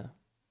elegant answer.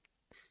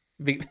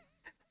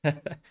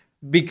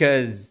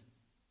 Because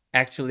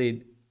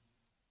actually,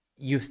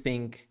 you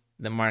think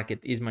the market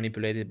is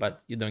manipulated,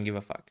 but you don't give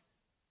a fuck.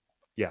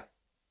 Yeah.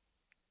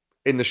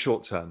 In the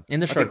short term. In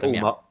the short term,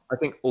 yeah. I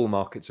think all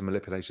markets are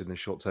manipulated in the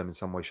short term in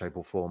some way, shape,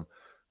 or form.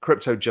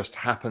 Crypto just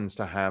happens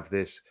to have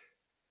this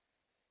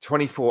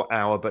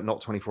 24-hour, but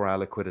not 24-hour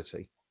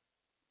liquidity.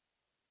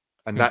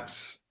 And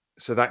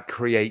that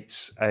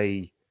creates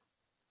a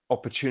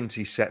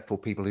opportunity set for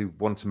people who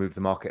want to move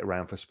the market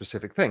around for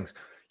specific things.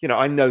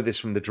 I know this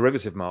from the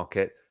derivative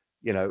market.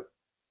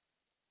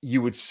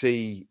 You would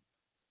see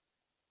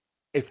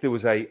if there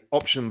was a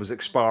option was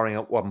expiring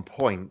at one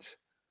point,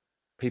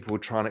 people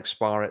would try and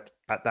expire it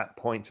at that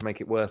point to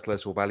make it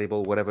worthless or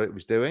valuable, whatever it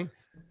was doing.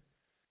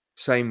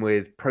 Same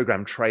with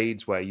program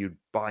trades, where you'd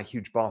buy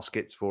huge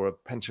baskets for a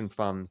pension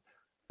fund.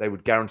 They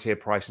would guarantee a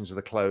price into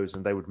the close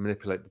and they would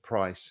manipulate the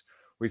price.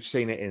 We've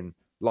seen it in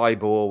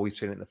LIBOR. We've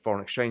seen it in the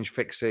foreign exchange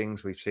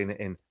fixings. We've seen it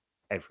in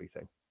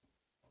everything.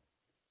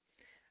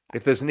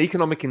 If there's an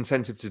economic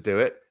incentive to do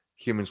it,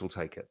 humans will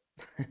take it.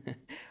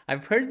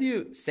 I've heard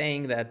you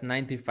saying that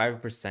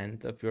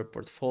 95% of your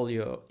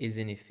portfolio is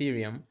in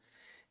Ethereum.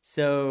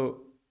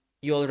 So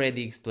you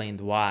already explained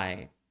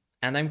why.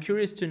 And I'm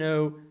curious to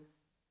know,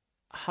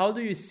 how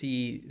do you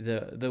see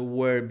the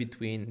war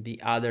between the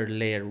other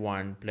layer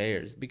one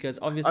players? Because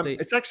obviously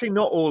it's actually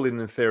not all in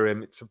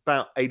Ethereum. It's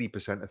about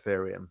 80%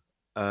 Ethereum.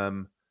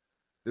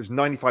 There's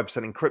 95%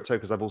 in crypto,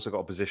 because I've also got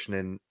a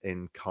position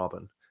in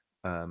carbon,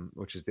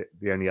 which is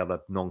the only other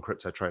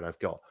non-crypto trade I've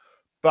got.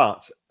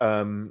 But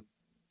the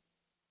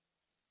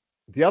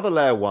other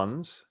layer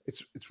ones,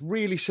 it's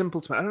really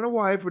simple to me. I don't know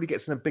why everybody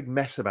gets in a big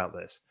mess about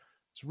this.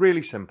 It's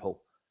really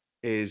simple.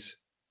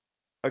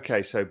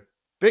 So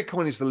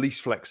Bitcoin is the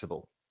least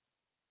flexible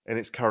in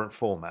its current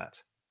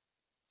format.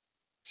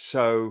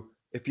 So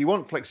if you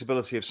want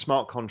flexibility of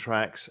smart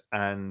contracts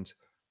and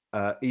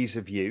ease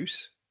of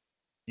use,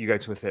 you go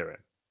to Ethereum.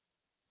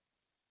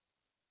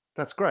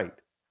 That's great.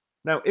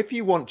 Now, if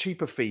you want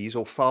cheaper fees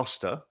or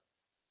faster,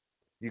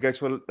 you go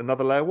to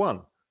another layer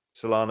one,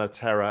 Solana,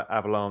 Terra,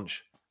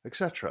 Avalanche,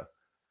 etc.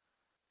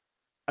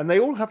 And they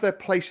all have their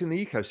place in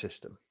the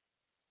ecosystem.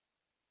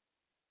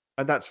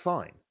 And that's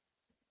fine.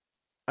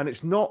 And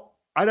it's not,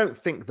 I don't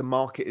think the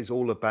market is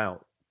all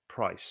about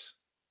price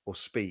or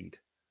speed.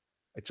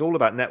 It's all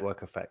about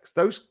network effects.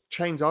 Those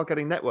chains are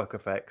getting network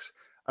effects.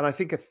 And I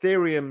think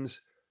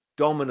Ethereum's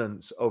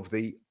dominance of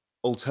the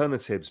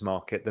alternatives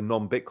market, the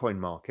non-Bitcoin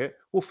market,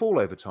 will fall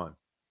over time,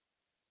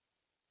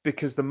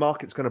 because the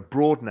market's going to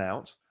broaden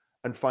out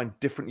and find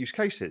different use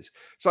cases.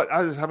 It's like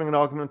I was having an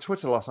argument on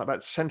Twitter last night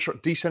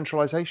about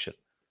decentralization,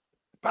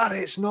 but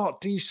it's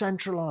not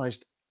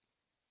decentralized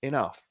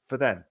enough for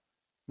them.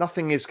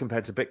 Nothing is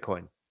compared to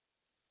Bitcoin.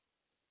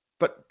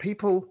 But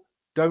people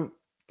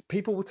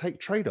will take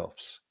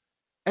trade-offs.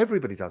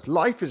 Everybody does.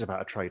 Life is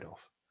about a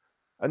trade-off.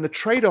 And the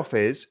trade-off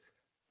is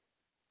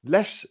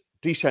less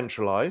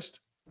decentralized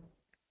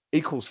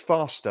equals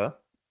faster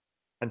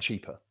and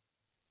cheaper.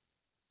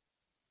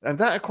 And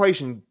that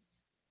equation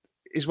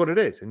is what it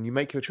is. And you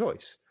make your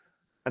choice.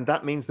 And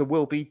that means there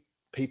will be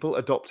people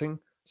adopting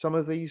some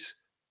of these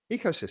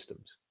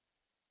ecosystems.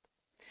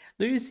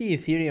 Do you see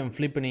Ethereum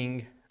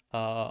flipping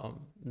the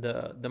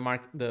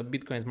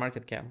Bitcoin's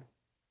market cap?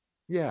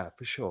 Yeah,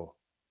 for sure.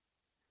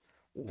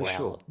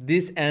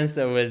 This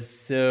answer was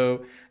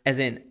so, as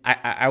in,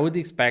 I would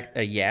expect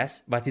a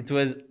yes, but it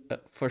was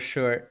for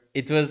sure,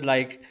 it was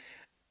like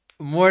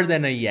more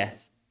than a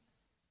yes.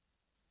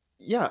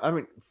 Yeah, I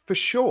mean, for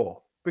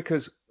sure,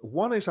 because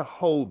one is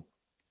the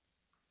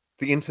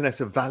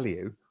internet of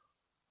value,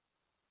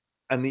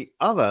 and the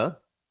other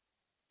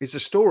is a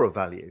store of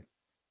value,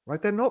 right?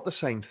 They're not the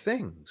same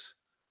things.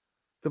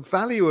 The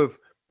value of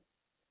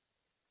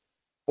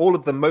all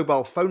of the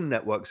mobile phone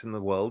networks in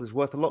the world is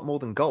worth a lot more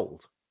than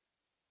gold.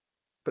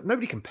 But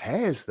nobody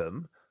compares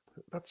them.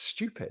 That's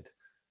stupid.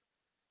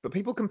 But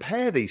people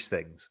compare these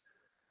things.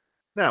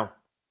 Now,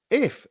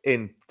 if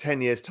in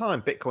 10 years'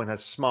 time, Bitcoin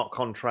has smart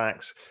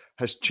contracts,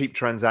 has cheap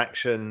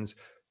transactions,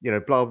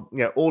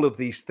 all of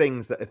these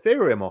things that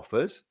Ethereum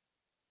offers,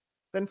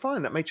 then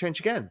fine, that may change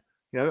again.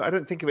 I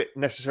don't think of it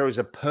necessarily as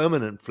a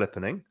permanent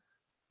flippening.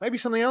 Maybe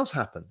something else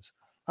happens.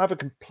 I have a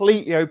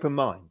completely open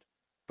mind.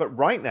 But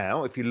right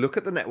now, if you look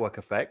at the network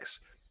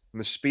effects and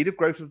the speed of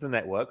growth of the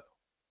network,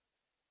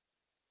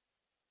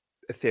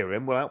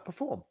 Ethereum will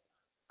outperform.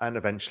 And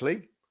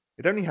eventually,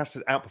 it only has to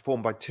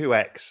outperform by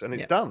 2x and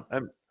it's done.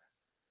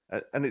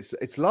 And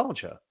it's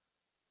larger.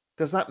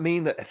 Does that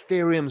mean that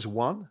Ethereum's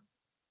won?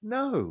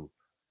 No.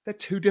 They're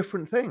two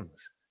different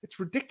things. It's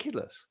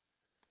ridiculous.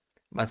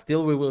 But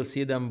still, we will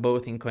see them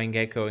both in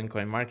CoinGecko and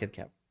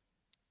CoinMarketCap.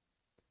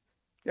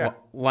 Yeah.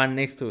 One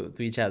next to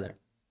each other.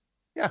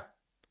 Yeah.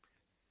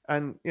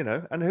 And,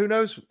 and who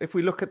knows if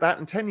we look at that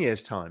in 10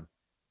 years' time?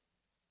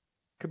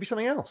 Could be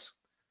something else.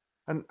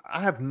 And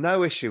I have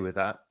no issue with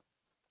that.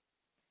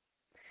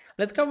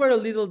 Let's cover a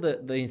little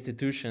the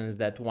institutions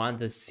that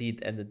want a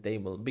seat at the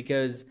table,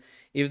 because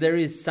if there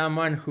is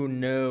someone who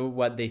know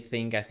what they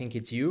think, I think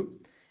it's you.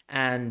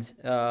 And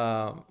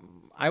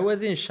I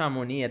was in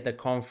Chamonix at the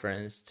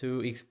conference to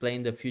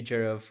explain the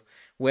future of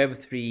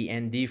Web3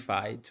 and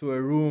DeFi to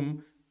a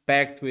room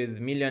packed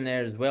with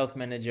millionaires, wealth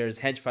managers,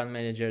 hedge fund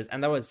managers,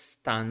 and I was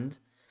stunned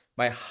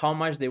by how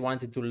much they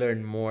wanted to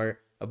learn more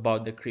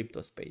about the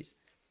crypto space.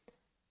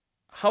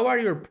 How are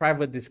your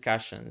private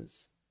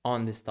discussions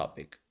on this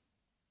topic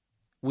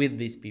with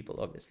these people,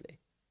 obviously?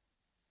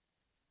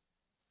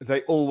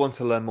 They all want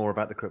to learn more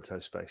about the crypto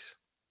space.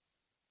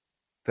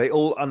 They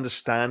all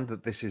understand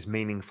that this is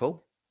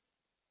meaningful.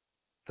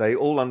 They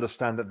all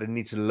understand that they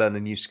need to learn a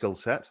new skill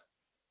set.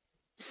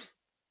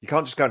 You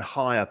can't just go and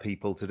hire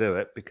people to do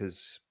it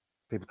because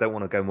people don't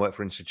want to go and work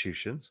for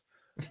institutions.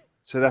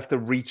 So they have to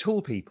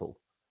retool people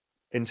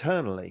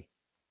internally.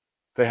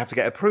 They have to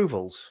get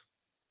approvals.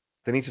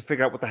 They need to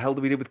figure out what the hell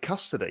do we do with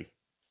custody?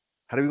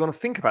 How do we want to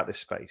think about this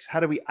space? How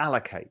do we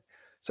allocate?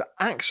 So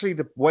actually,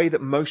 the way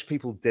that most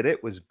people did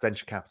it was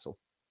venture capital.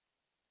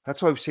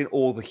 That's why we've seen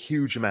all the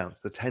huge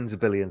amounts, the tens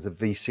of billions of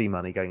VC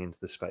money going into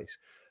the space,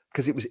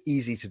 because it was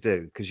easy to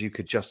do, because you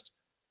could just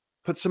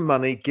put some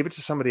money, give it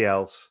to somebody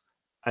else,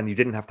 and you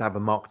didn't have to have a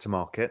mark to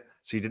market.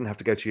 So you didn't have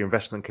to go to your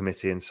investment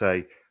committee and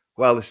say,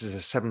 well, this is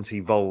a 70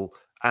 vol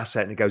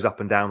asset and it goes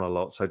up and down a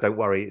lot. So don't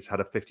worry, it's had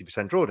a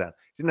 50% drawdown.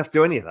 You didn't have to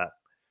do any of that.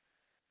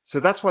 So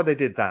that's why they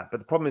did that. But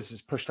the problem is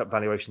it's pushed up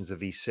valuations of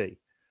VC.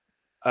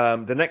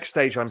 The next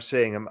stage I'm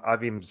seeing,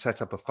 I've even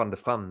set up a fund of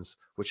funds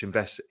which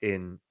invests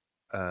in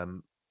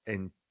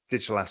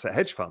digital asset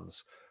hedge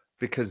funds,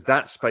 because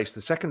that space,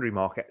 the secondary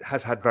market,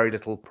 has had very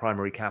little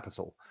primary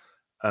capital.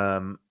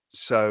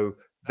 So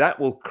that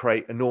will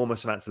create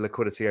enormous amounts of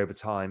liquidity over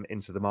time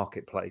into the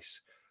marketplace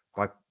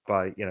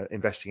by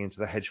investing into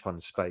the hedge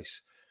fund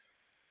space.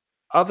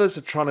 Others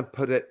are trying to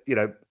put it,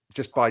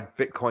 just buy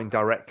Bitcoin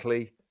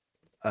directly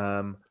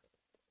and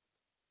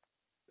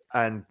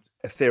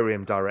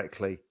Ethereum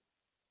directly.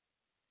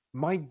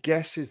 My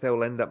guess is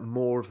they'll end up,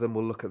 more of them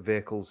will look at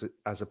vehicles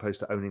as opposed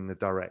to owning the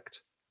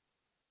direct,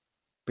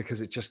 because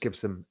it just gives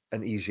them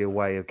an easier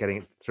way of getting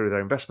it through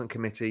their investment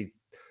committee,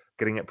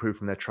 getting it approved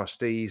from their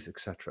trustees,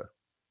 etc.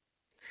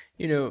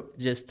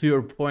 Just to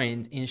your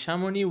point, in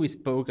Chamonix, we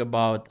spoke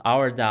about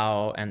our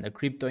DAO and the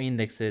crypto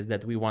indexes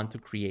that we want to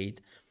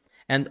create.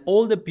 And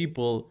all the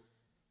people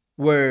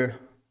were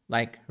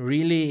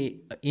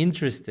really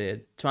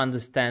interested to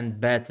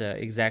understand better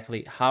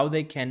exactly how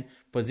they can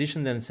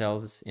position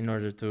themselves in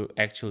order to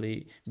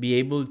actually be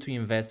able to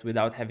invest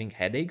without having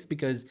headaches,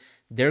 because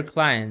their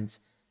clients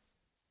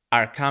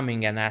are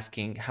coming and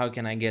asking, how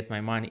can I get my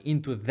money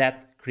into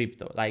that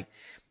crypto?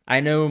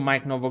 I know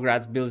Mike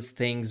Novogratz builds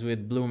things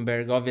with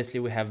Bloomberg. Obviously,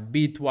 we have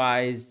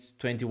Bitwise,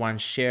 21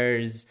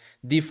 shares,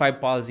 DeFi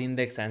Pulse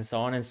Index, and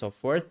so on and so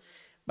forth.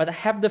 But I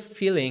have the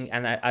feeling,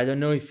 and I don't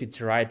know if it's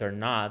right or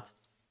not,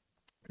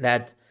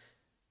 that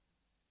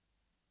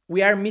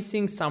we are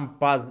missing some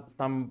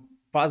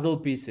puzzle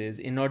pieces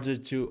in order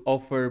to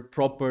offer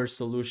proper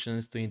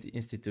solutions to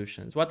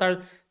institutions. What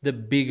are the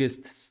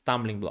biggest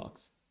stumbling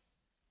blocks?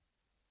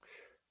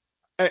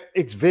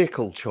 It's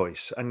vehicle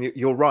choice. And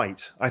you're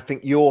right. I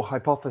think your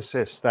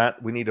hypothesis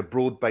that we need a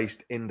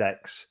broad-based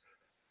index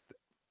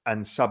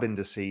and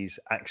sub-indices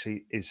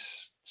actually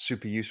is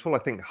super useful. I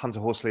think Hunter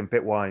Horsley and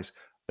Bitwise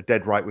are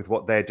dead right with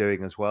what they're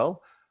doing as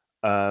well.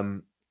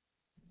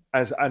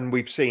 And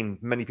we've seen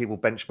many people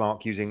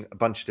benchmark using a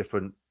bunch of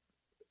different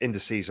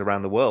indices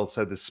around the world.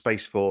 So there's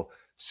space for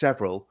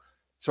several.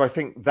 So I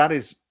think that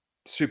is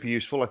super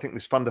useful. I think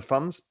this fund of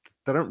funds,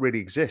 they don't really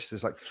exist.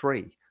 There's like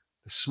 3. They're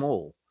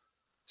small.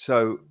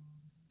 So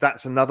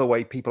that's another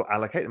way people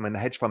allocate them. And the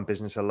hedge fund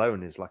business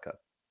alone is like a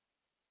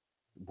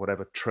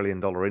whatever $1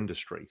 trillion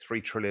industry,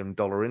 $3 trillion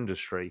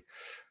industry.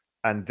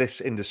 And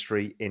this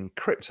industry in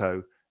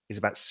crypto is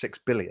about 6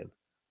 billion.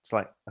 It's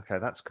like, okay,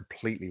 that's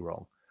completely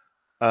wrong.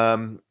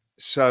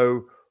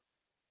 So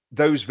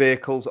those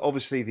vehicles,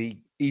 obviously the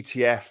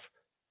ETF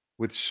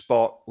with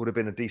spot would have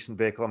been a decent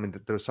vehicle. I mean,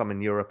 there are some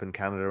in Europe and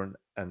Canada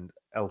and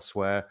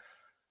elsewhere.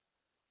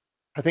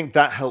 I think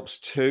that helps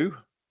too.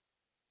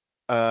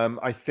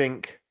 I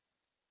think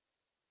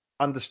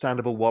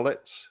understandable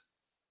wallets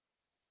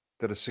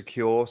that are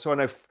secure. So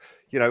I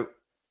know,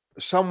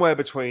 somewhere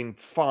between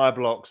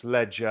Fireblocks,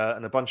 Ledger,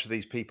 and a bunch of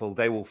these people,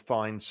 they will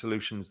find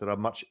solutions that are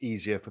much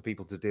easier for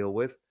people to deal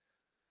with.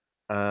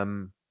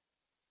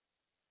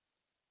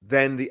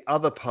 Then the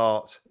other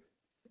part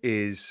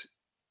is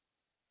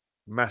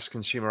mass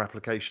consumer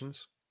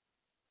applications,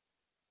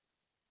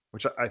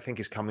 which I think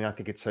is coming. I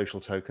think it's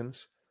social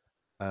tokens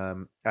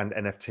and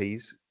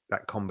NFTs,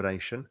 that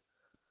combination,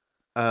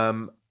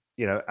 and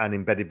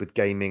embedded with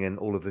gaming and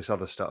all of this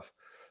other stuff.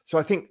 So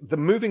I think the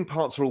moving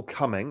parts are all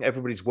coming.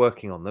 Everybody's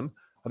working on them.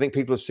 I think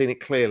people have seen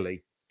it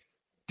clearly.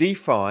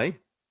 DeFi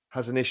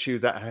has an issue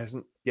that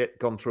hasn't yet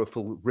gone through a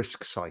full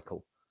risk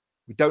cycle.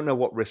 We don't know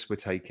what risk we're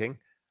taking.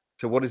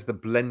 So what is the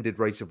blended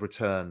rate of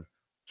return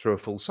through a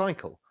full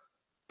cycle?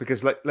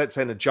 Because let's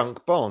say in a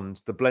junk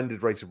bond, the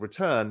blended rate of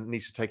return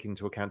needs to take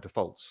into account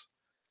defaults.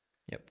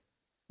 Yep.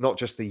 not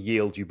just the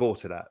yield you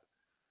bought it at.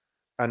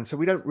 And so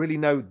we don't really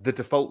know the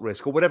default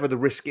risk or whatever the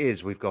risk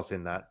is we've got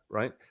in that,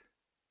 right?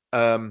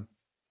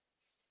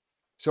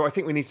 So I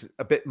think we need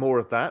a bit more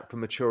of that for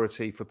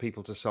maturity, for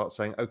people to start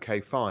saying,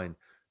 okay, fine,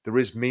 there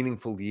is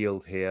meaningful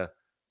yield here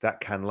that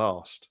can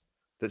last.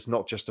 That's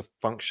not just a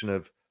function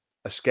of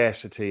a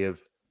scarcity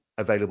of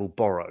available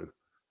borrow.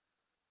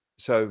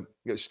 So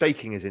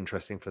staking is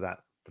interesting for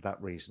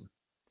that reason.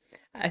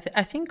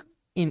 I think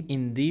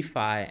in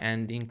DeFi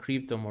and in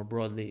crypto more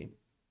broadly,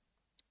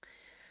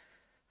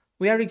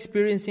 we are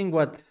experiencing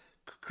what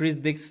Chris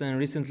Dixon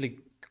recently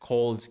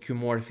called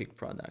skeuomorphic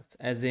products,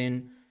 as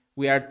in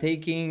we are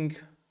taking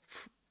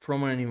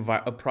from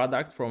a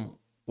product from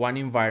one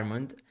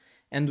environment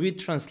and we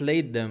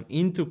translate them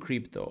into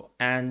crypto,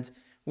 and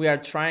we are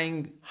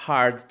trying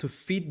hard to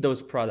fit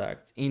those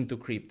products into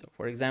crypto.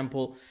 For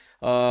example,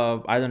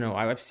 I don't know,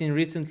 I've seen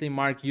recently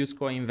Mark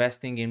Yusko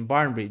investing in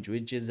Barnbridge,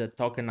 which is a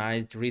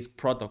tokenized risk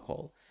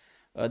protocol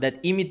that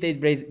imitates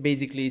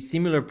basically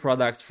similar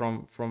products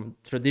from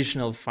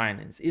traditional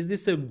finance. Is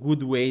this a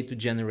good way to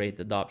generate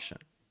adoption?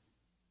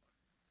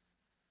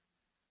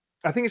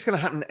 I think it's going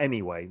to happen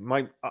anyway.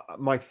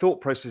 My thought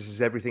process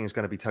is everything is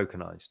going to be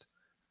tokenized.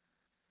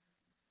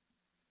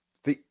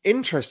 The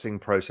interesting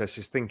process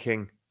is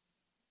thinking,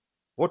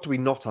 what do we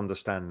not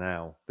understand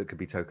now that could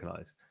be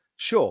tokenized?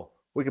 Sure,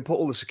 we can put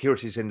all the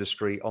securities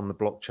industry on the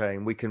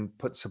blockchain. We can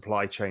put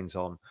supply chains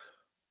on.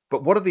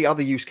 But what are the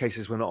other use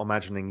cases we're not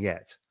imagining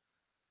yet?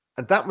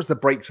 And that was the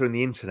breakthrough in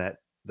the internet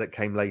that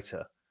came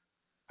later.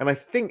 And I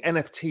think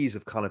NFTs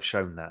have kind of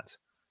shown that.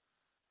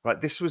 Right?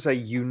 This was a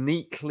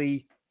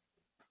uniquely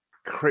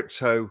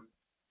crypto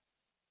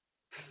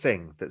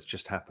thing that's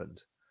just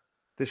happened.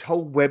 This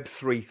whole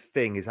Web3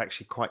 thing is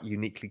actually quite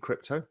uniquely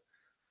crypto,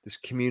 this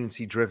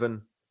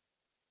community-driven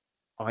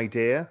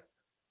idea.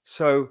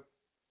 So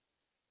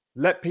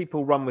let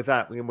people run with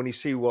that. When you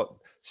see what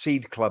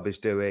Seed Club is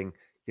doing,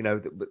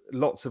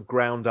 lots of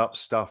ground up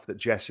stuff that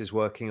Jess is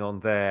working on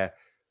there.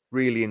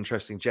 Really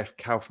interesting. Jeff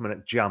Kaufman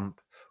at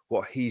Jump,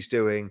 what he's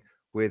doing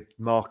with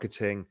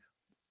marketing.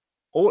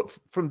 All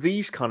from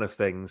these kind of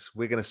things,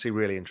 we're going to see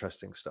really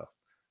interesting stuff.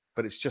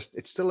 But it's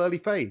still early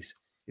phase.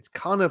 It's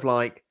kind of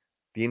like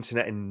the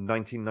internet in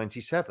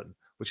 1997,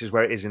 which is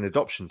where it is in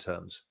adoption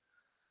terms.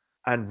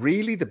 And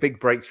really the big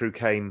breakthrough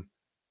came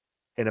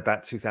in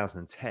about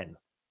 2010,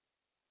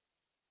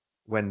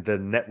 when the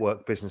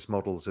network business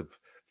models of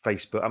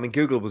Facebook, I mean,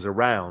 Google was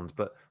around,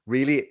 but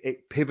really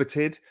it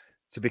pivoted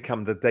to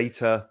become the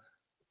data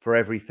for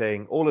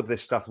everything. All of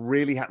this stuff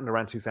really happened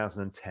around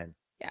 2010.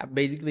 Yeah,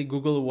 basically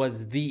Google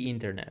was the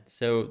internet.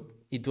 So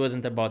it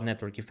wasn't about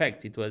network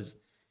effects. It was,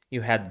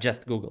 you had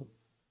just Google.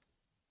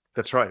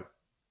 That's right.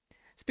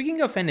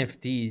 Speaking of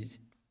NFTs,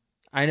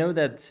 I know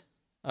that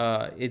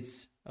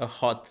it's a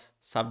hot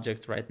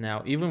subject right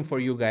now, even for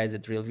you guys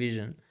at Real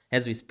Vision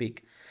as we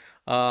speak.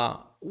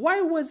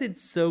 Why was it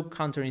so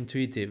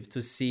counterintuitive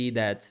to see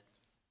that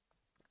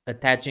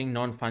attaching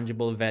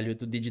non-fungible value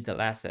to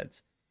digital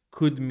assets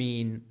could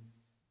mean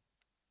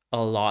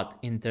a lot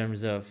in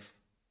terms of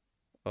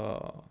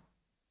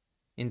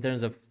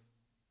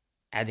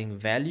adding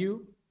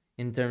value,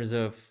 in terms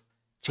of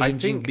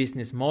changing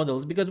business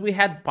models? Because we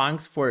had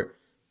punks for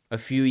a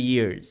few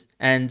years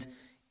and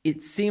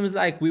it seems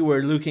like we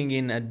were looking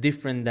in a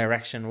different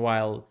direction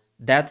while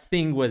that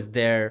thing was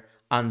there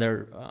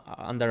under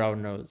our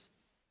nose.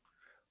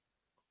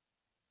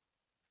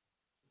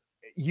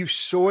 You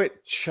saw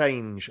it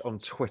change on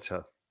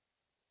Twitter.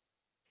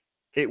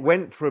 It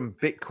went from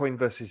Bitcoin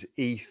versus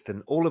ETH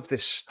and all of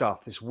this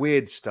stuff, this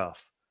weird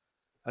stuff.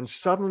 And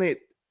suddenly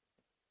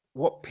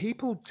what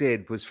people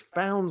did was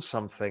found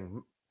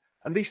something.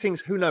 And these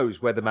things, who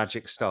knows where the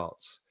magic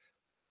starts?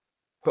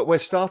 But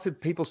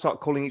people start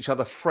calling each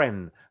other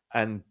friend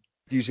and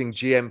using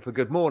GM for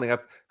good morning.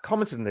 I've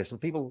commented on this and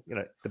people,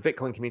 the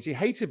Bitcoin community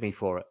hated me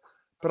for it.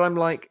 But I'm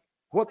like,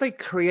 what they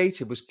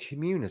created was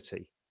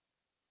community.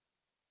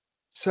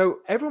 So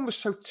everyone was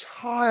so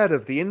tired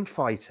of the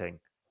infighting.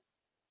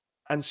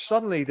 And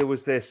suddenly there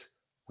was this,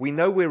 we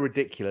know we're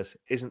ridiculous.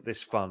 Isn't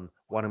this fun?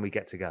 Why don't we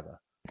get together?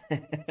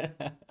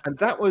 And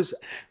that was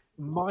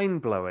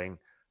mind-blowing.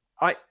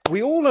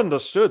 We all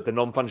understood the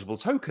non-fungible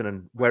token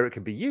and where it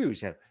can be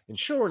used,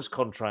 insurance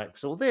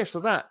contracts or this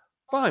or that.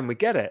 Fine, we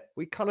get it.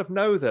 We kind of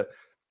know that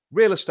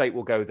real estate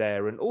will go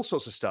there and all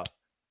sorts of stuff.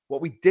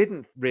 What we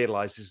didn't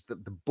realize is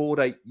that the Bored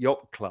Ape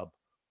Yacht Club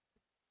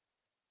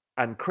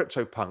and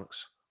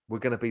CryptoPunks were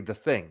going to be the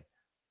thing,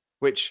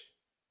 which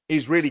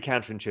is really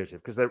counterintuitive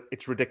because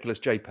it's ridiculous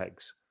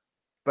JPEGs,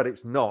 but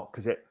it's not,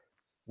 because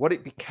what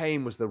it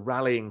became was the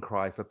rallying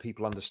cry for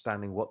people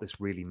understanding what this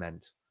really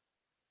meant.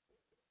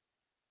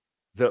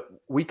 That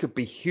we could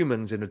be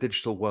humans in a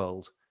digital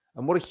world.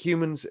 And what are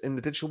humans in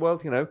the digital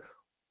world?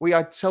 We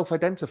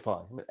self-identify.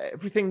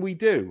 Everything we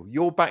do,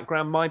 your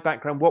background, my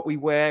background, what we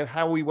wear,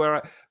 how we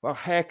wear our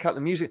haircut,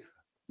 the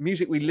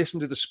music we listen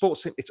to, the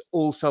sports, it's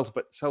all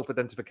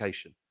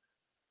self-identification.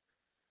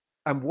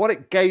 And what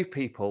it gave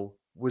people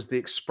was the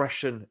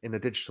expression in a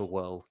digital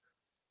world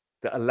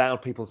that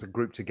allowed people to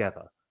group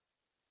together.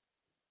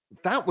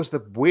 that was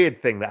the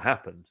weird thing that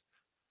happened.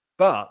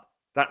 But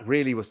that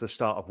really was the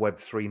start of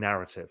Web3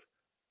 narrative.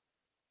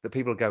 That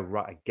people go,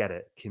 right, I get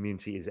it.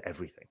 Community is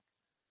everything.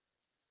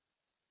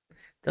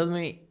 Tell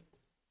me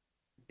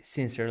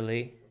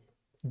sincerely,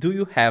 do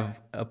you have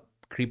a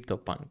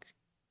CryptoPunk?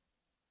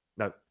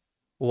 No.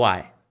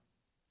 Why?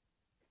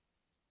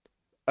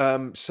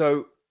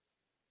 So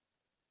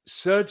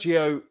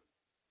Sergio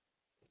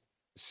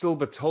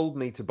Silva told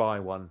me to buy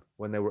one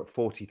when they were at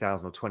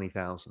 40,000 or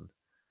 20,000.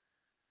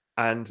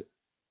 And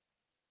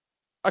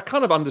I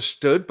kind of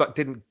understood, but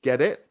didn't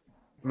get it.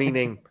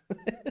 Meaning,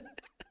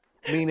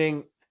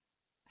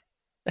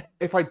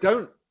 if I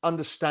don't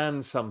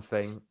understand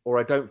something or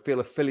I don't feel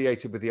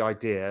affiliated with the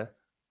idea,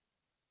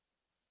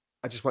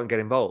 I just won't get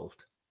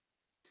involved.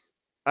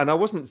 And I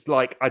wasn't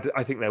like,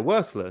 I think they're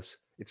worthless.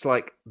 It's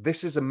like,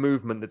 this is a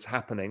movement that's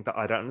happening that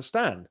I don't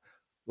understand.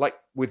 Like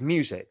with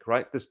music,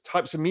 right? There's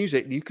types of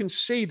music you can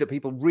see that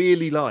people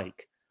really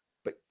like,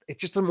 but it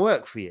just doesn't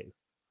work for you.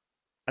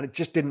 And it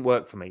just didn't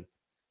work for me.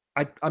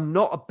 I'm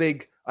not a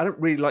big, I don't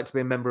really like to be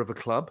a member of a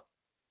club.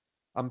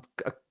 I'm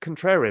a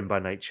contrarian by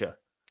nature.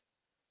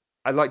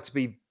 I like to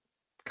be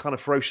kind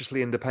of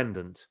ferociously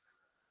independent.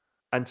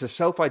 And to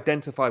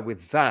self-identify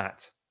with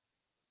that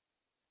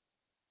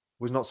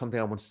was not something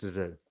I wanted to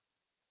do.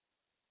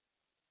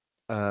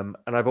 And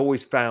I've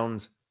always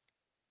found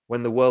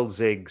when the world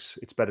zigs,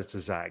 it's better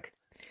to zag.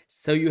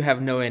 So you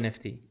have no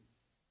NFT?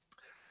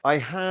 I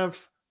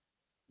have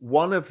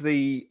one of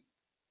the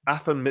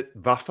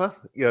Affenmitwaffe,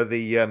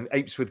 the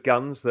apes with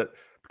guns,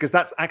 because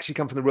that's actually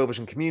come from the Real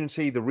Vision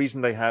community. The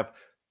reason they have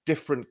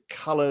different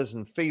colors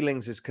and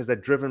feelings is because they're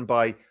driven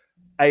by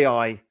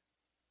AI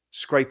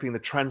scraping the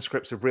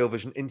transcripts of Real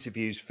Vision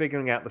interviews,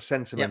 figuring out the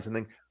sentiments, and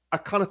then I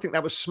kind of think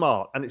that was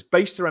smart. And it's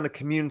based around a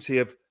community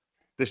of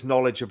this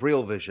knowledge of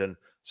Real Vision.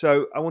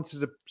 So I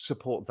wanted to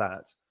support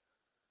that.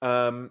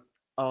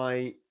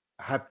 I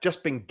have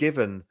just been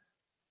given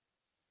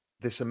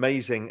this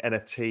amazing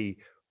NFT,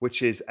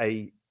 which is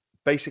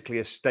basically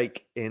a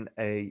stake in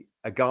a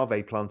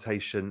agave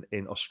plantation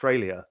in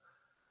Australia,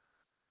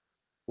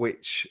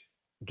 which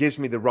gives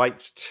me the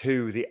rights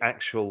to the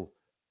actual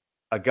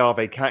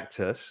agave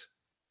cactus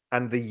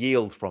and the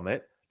yield from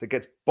it that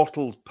gets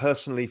bottled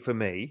personally for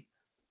me.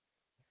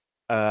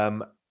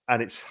 And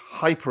it's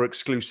hyper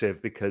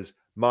exclusive because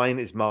mine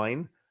is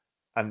mine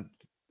and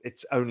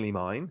it's only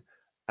mine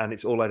and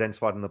it's all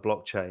identified on the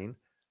blockchain.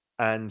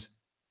 And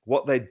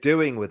what they're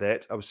doing with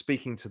it, I was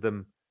speaking to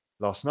them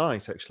last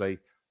night, actually.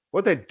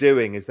 What they're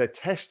doing is they're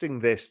testing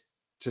this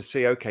to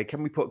see, okay,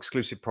 can we put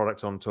exclusive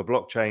products onto a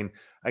blockchain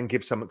and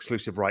give some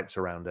exclusive rights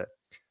around it?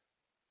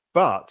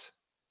 But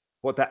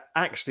what they're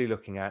actually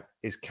looking at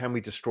is, can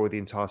we destroy the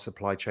entire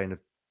supply chain of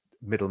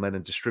middlemen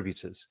and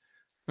distributors?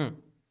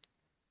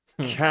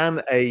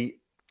 Can a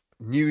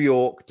New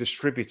York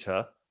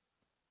distributor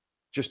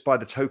just buy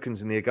the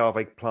tokens in the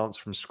agave plants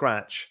from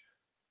scratch?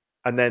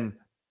 And then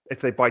if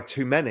they buy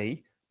too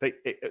many,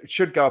 it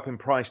should go up in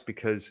price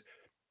because,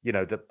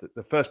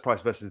 the first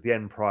price versus the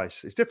end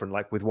price is different,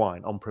 like with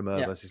wine, en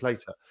primeur versus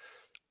later.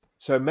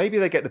 So maybe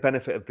they get the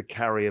benefit of the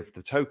carry of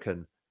the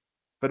token,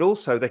 but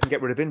also they can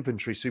get rid of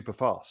inventory super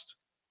fast,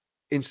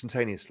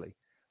 instantaneously.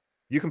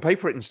 You can pay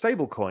for it in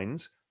stable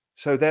coins,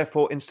 so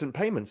therefore instant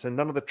payments and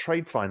none of the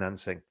trade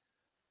financing.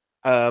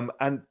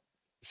 And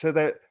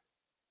so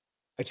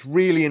it's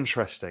really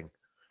interesting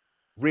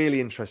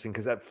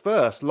because at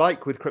first,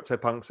 like with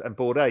CryptoPunks and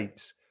Bored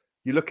Apes,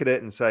 you look at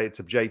it and say it's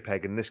a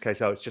JPEG. In this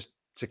case, it's just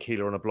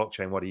tequila on a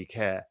blockchain. What do you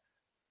care?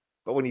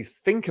 But when you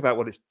think about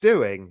what it's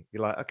doing,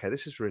 you're like, okay,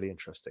 this is really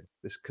interesting.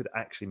 This could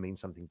actually mean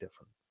something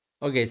different.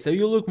 Okay, so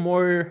you look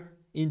more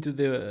into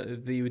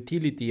the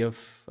utility of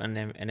an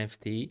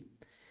NFT.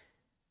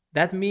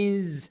 That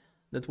means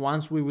that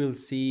once we will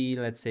see,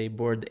 let's say,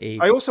 Bored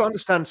Apes. I also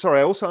understand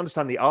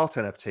the art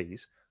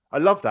NFTs. I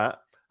love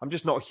that. I'm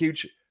just not a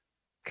huge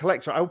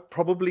collector. I'll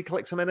probably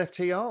collect some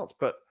NFT art,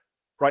 but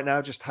right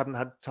now just haven't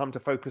had time to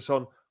focus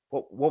on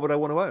what would I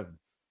want to own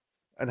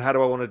and how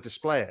do I want to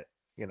display it,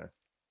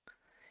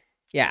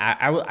 Yeah,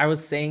 I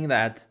was saying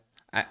that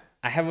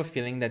I have a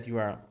feeling that you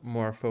are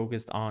more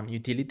focused on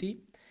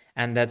utility,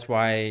 and that's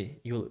why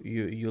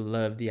you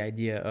love the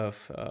idea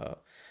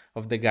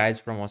of the guys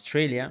from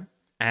Australia,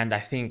 and I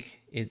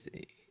think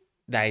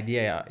the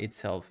idea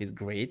itself is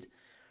great.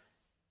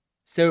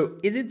 So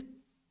is it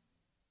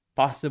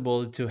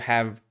possible to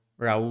have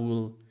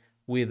Raoul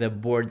with a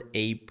Bored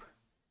Ape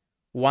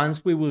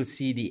once we will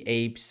see the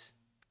apes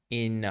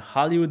in a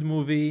Hollywood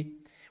movie,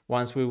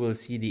 once we will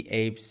see the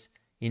apes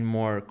in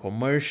more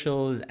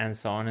commercials and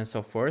so on and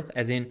so forth,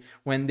 as in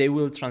when they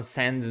will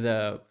transcend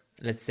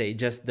let's say,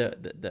 just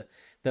the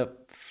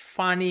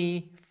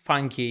funny,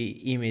 funky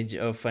image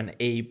of an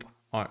ape?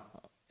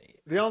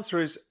 The answer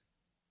is,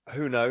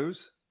 who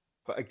knows?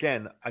 But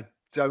again, I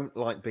don't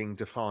like being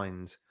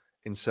defined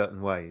in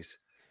certain ways.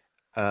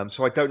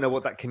 So I don't know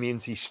what that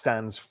community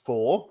stands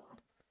for,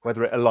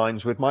 whether it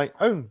aligns with my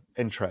own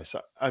interests.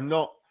 I'm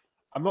not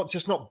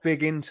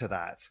big into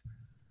that.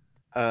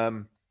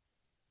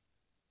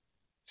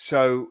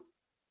 So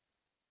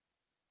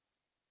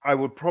I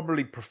would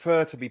probably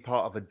prefer to be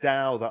part of a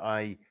DAO that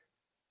I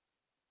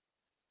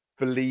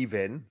believe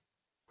in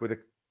with a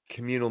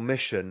communal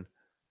mission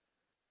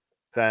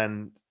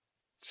than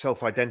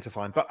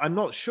self-identifying. But I'm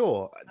not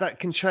sure. That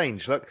can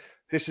change. Look,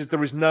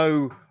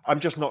 I'm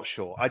just not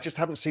sure. I just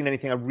haven't seen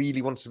anything I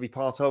really wanted to be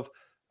part of,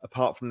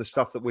 apart from the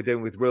stuff that we're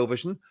doing with Real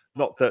Vision.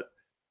 Not that,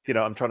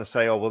 I'm trying to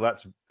say, oh, well,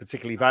 that's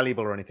particularly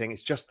valuable or anything.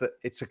 It's just that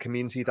it's a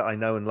community that I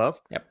know and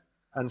love. Yep.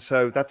 And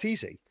so that's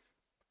easy.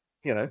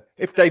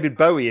 If David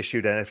Bowie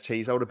issued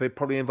NFTs, I would have been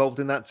probably involved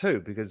in that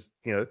too, because,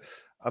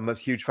 I'm a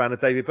huge fan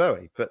of David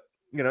Bowie. But,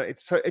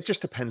 it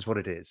just depends what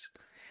it is.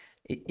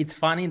 It's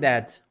funny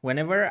that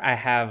whenever I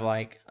have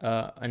like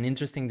an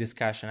interesting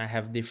discussion, I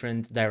have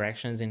different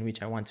directions in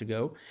which I want to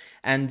go.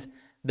 And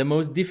the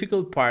most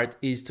difficult part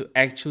is to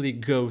actually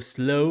go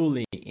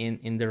slowly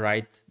in the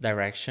right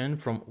direction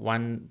from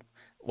one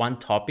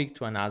topic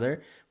to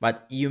another.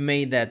 But you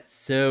made that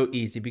so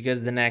easy,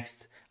 because the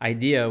next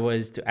idea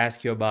was to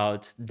ask you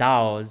about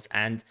DAOs.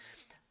 And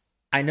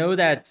I know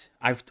that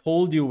I've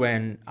told you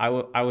when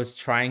I was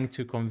trying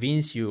to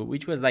convince you,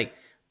 which was like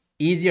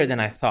easier than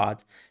I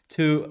thought,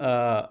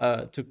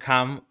 to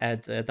come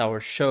at our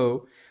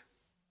show.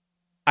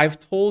 I've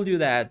told you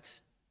that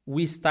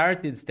we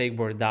started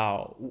Stakeborg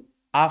DAO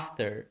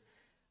after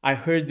I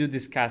heard you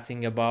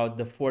discussing about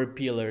the 4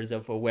 pillars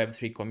of a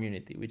Web3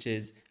 community, which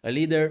is a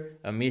leader,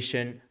 a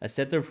mission, a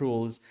set of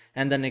rules,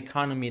 and an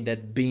economy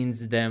that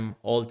binds them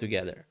all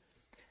together.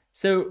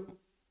 So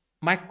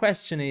my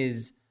question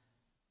is,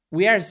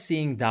 we are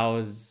seeing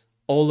DAOs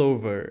all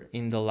over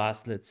in the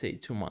last, let's say,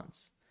 2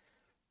 months.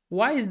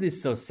 Why is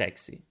this so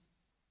sexy?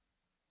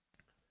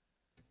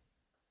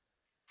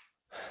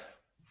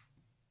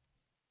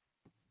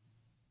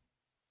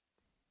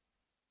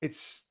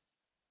 It's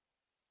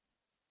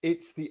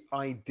the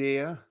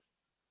idea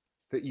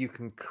that you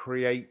can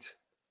create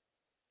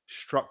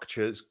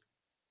structures,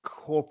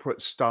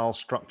 corporate style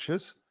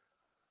structures,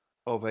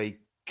 of a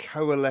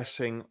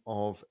coalescing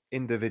of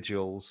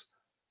individuals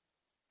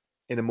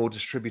in a more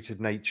distributed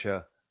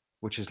nature,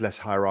 which is less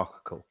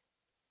hierarchical.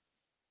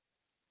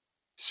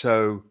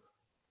 So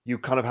you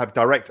kind of have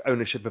direct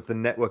ownership of the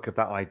network of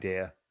that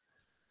idea,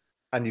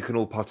 and you can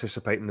all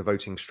participate in the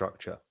voting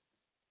structure.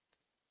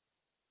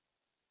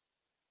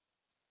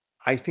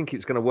 I think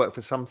it's going to work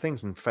for some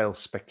things and fail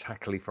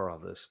spectacularly for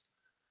others.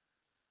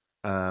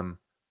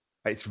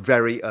 It's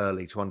very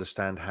early to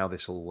understand how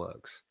this all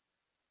works.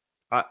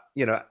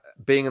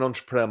 Being an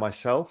entrepreneur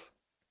myself,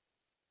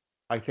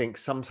 I think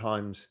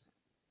sometimes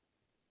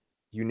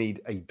you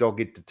need a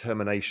dogged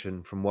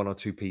determination from 1 or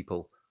 2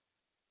 people,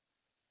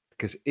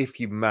 because if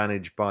you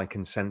manage by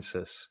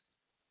consensus,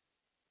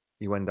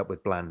 you end up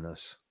with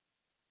blandness.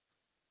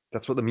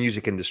 That's what the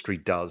music industry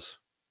does.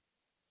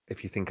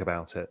 If you think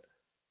about it,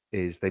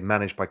 is they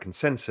manage by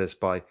consensus,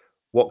 by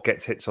what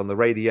gets hits on the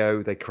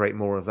radio, they create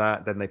more of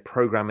that, then they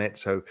program it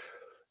so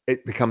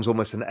it becomes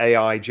almost an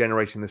AI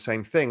generating the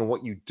same thing. And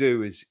what you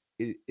do is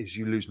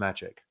you lose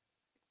magic.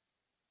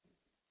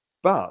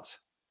 But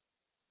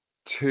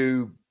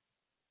to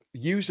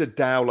use a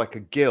DAO like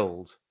a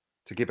guild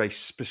to give a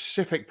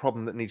specific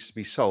problem that needs to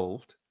be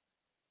solved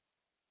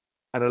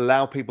and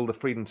allow people the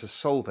freedom to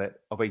solve it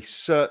of a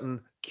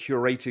certain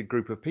curated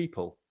group of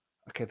people,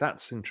 okay,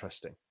 that's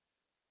interesting.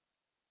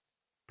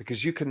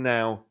 Because you can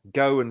now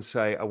go and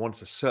say, I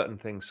want a certain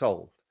thing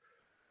solved.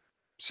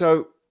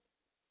 So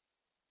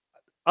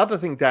other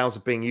thing DAOs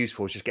are being used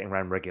for is just getting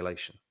around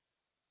regulation,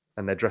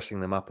 and they're dressing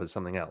them up as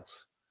something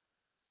else.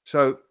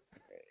 So,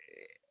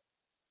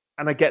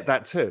 and I get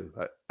that too.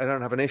 I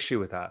don't have an issue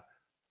with that.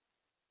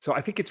 So I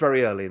think it's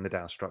very early in the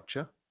DAO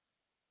structure.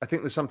 I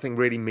think there's something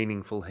really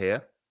meaningful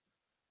here.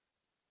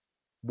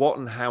 What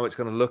and how it's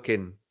going to look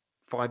in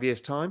 5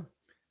 years' time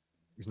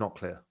is not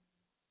clear.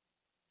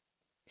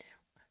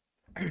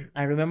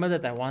 I remember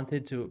that I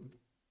wanted to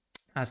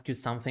ask you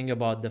something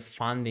about the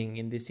funding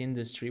in this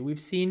industry. We've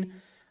seen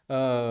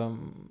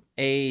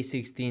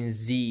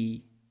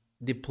A16Z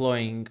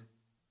deploying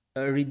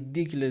a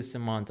ridiculous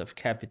amount of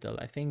capital.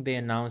 I think they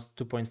announced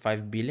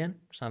 2.5 billion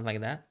or something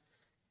like that.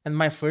 And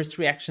my first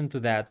reaction to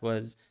that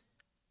was,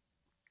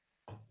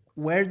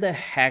 where the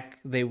heck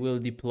they will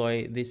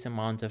deploy this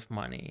amount of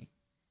money?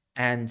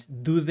 And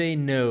do they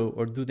know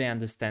or do they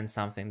understand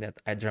something that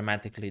I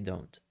dramatically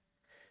don't?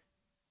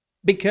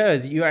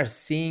 Because you are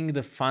seeing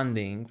the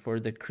funding for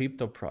the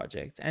crypto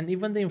projects and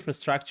even the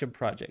infrastructure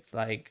projects,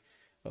 like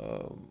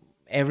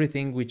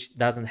everything which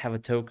doesn't have a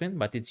token,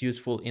 but it's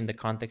useful in the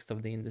context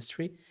of the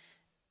industry.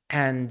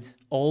 And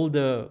all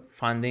the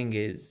funding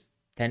is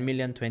 10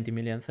 million, 20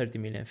 million, 30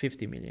 million,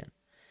 50 million.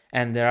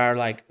 And there are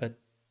like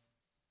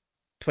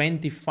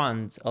 20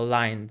 funds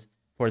aligned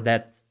for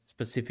that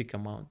specific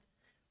amount.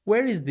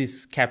 Where is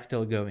this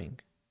capital going?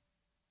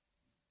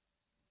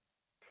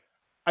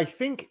 I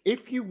think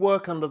if you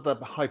work under the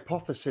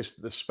hypothesis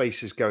that the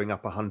space is going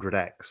up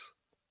 100x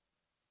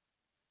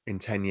in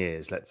 10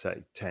 years, let's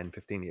say 10,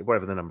 15 years,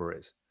 whatever the number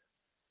is,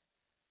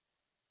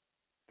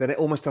 then it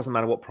almost doesn't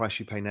matter what price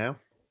you pay now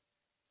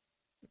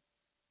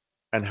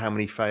and how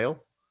many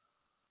fail,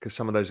 because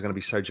some of those are going to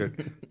be so joke.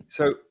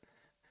 So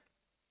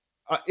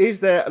Is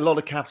there a lot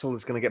of capital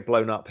that's going to get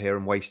blown up here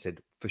and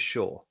wasted? For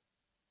sure.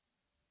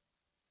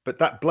 But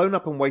that blown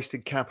up and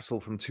wasted capital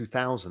from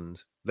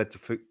 2000 led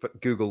to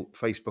Google,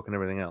 Facebook, and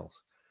everything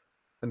else.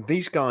 And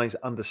these guys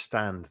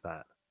understand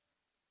that.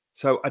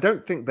 So I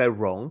don't think they're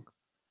wrong.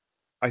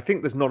 I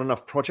think there's not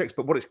enough projects,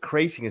 but what it's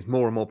creating is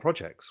more and more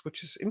projects,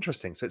 which is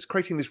interesting. So it's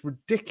creating this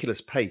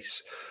ridiculous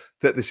pace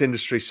that this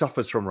industry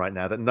suffers from right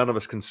now, that none of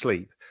us can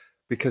sleep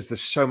because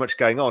there's so much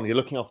going on. You're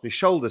looking off the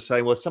shoulder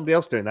saying, well, somebody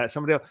else doing that,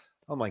 somebody else.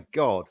 Oh my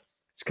God.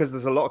 It's because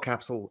there's a lot of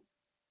capital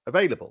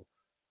available.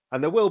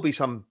 And there will be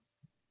some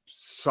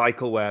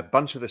cycle where a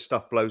bunch of this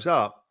stuff blows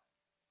up,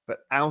 but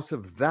out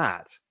of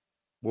that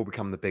will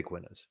become the big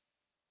winners.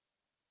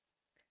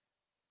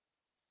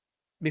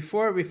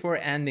 Before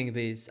ending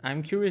this,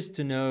 I'm curious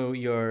to know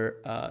your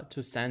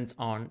 2 cents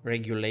on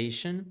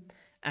regulation.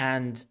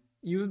 And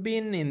you've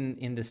been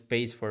in the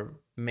space for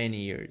many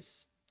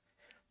years.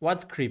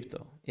 What's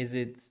crypto? Is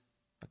it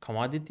a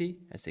commodity,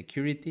 a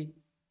security,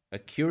 a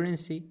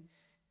currency?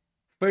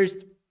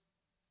 First,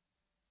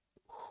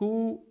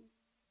 who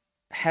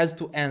has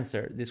to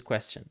answer this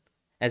question?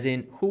 As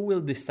in, who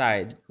will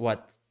decide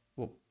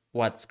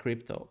what's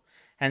crypto?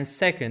 And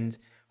second,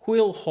 who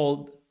will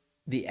hold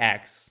the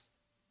axe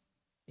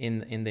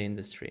in the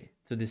industry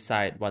to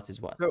decide what is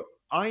what? So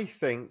I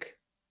think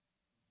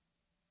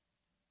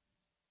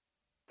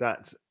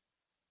that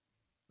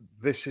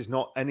this is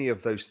not any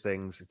of those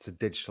things. It's a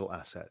digital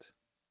asset.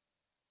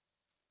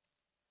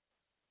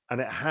 And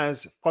it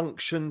has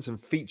functions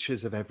and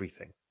features of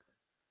everything.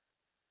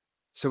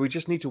 So we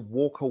just need to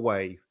walk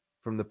away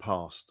from the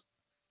past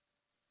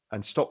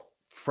and stop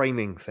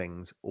framing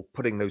things or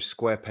putting those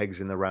square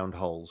pegs in the round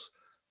holes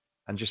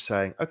and just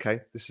saying, okay,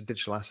 this is a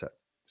digital asset.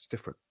 It's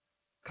different.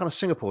 Kind of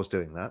Singapore's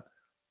doing that.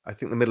 I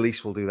think the Middle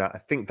East will do that. I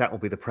think that will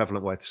be the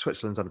prevalent way.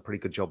 Switzerland's done a pretty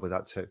good job with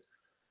that too.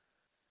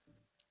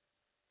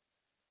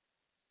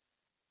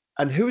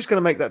 And who's going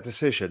to make that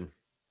decision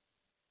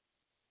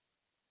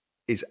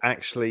is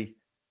actually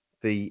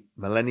the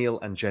millennial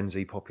and Gen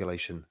Z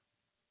population.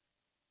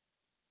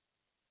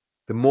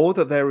 The more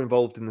that they're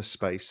involved in the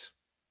space,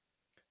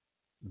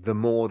 the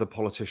more the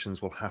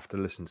politicians will have to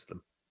listen to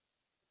them.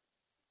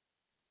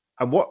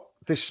 And what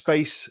this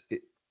space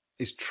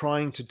is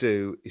trying to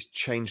do is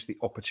change the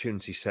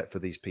opportunity set for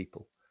these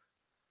people.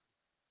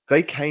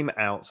 They came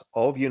out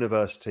of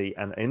university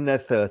and in their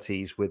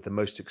 30s with the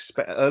most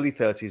early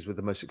 30s with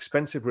the most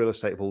expensive real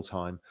estate of all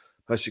time,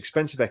 most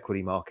expensive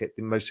equity market,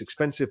 the most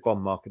expensive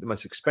bond market, the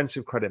most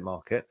expensive credit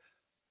market.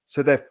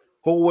 So their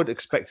forward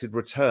expected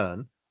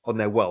return on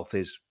their wealth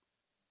is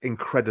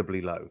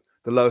incredibly low,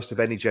 the lowest of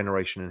any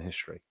generation in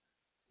history.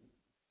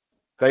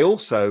 They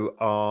also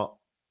are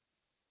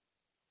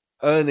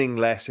earning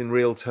less in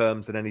real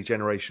terms than any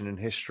generation in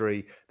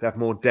history. They have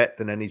more debt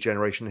than any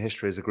generation in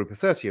history as a group of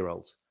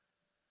 30-year-olds.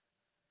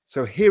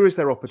 So here is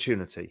their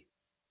opportunity.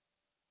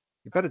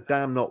 You better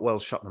damn not well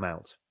shut them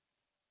out.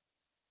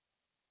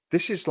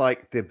 This is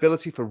like the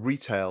ability for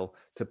retail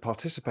to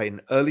participate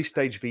in early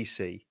stage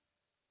VC,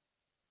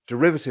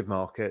 derivative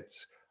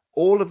markets,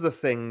 all of the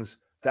things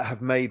that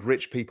have made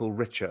rich people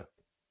richer.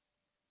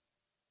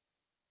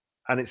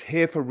 And it's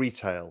here for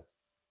retail.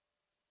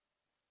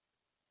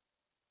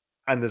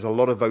 And there's a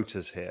lot of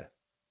voters here.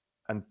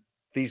 And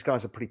these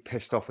guys are pretty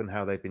pissed off in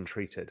how they've been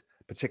treated,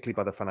 particularly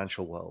by the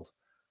financial world.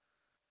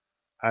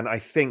 And I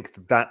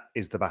think that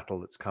is the battle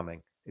that's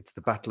coming. It's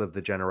the battle of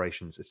the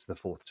generations. It's the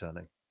fourth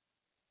turning.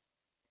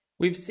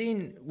 We've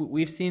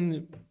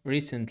seen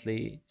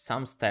recently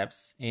some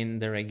steps in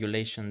the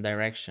regulation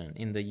direction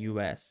in the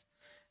US.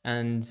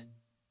 And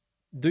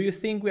do you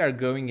think we are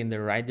going in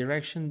the right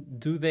direction?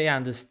 Do they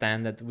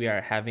understand that we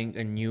are having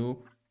a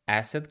new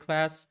asset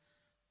class?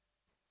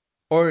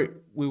 Or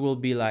we will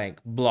be like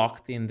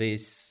blocked in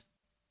this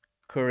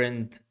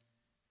current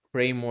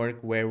framework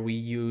where we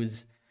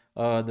use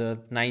the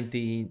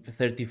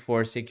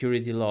 1934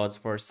 security laws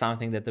for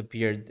something that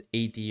appeared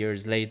 80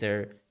 years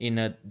later in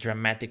a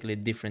dramatically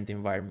different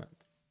environment?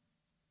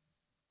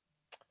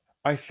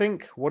 I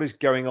think what is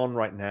going on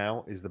right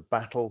now is the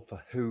battle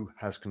for who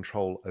has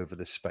control over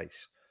this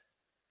space.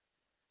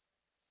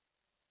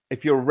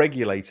 If you're a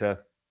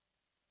regulator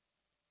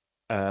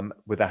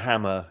with a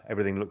hammer,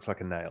 everything looks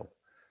like a nail.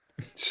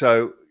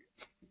 So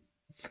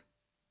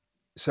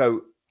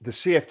the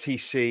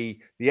CFTC,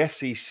 the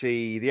SEC,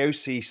 the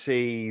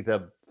OCC,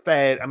 the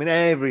Fed, I mean,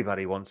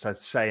 everybody wants a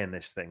say in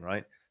this thing,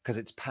 right? Because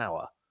it's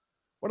power.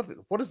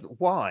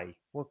 Why?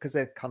 Well, because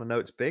they kind of know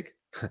it's big.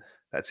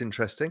 That's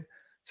interesting.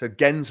 So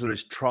Gensler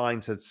is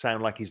trying to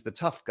sound like he's the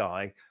tough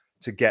guy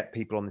to get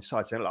people on this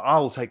side saying, look,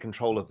 I'll take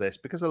control of this,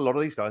 because a lot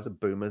of these guys are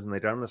boomers and they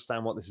don't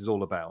understand what this is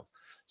all about.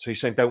 So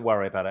he's saying, don't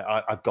worry about it.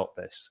 I've got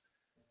this.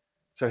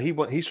 So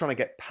he's trying to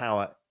get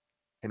power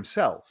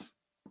himself.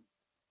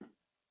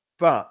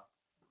 But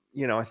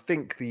I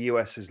think the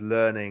US is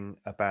learning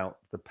about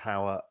the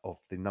power of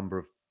the number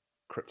of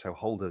crypto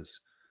holders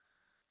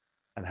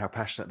and how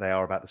passionate they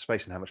are about the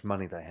space and how much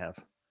money they have.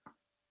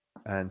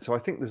 And so I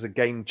think there's a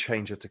game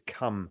changer to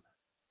come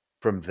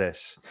from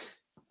this.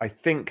 I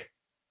think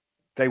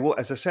they will,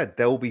 as I said,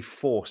 they'll be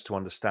forced to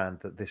understand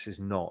that this is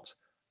not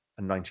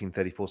a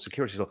 1934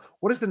 securities law.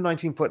 What does the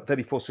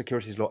 1934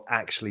 securities law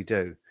actually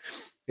do?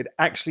 It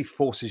actually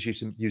forces you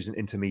to use an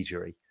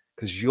intermediary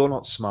because you're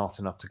not smart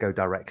enough to go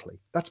directly.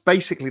 That's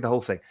basically the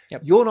whole thing.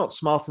 Yep. You're not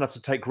smart enough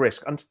to take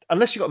risk.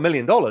 Unless you've got $1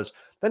 million,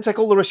 then take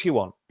all the risk you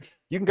want.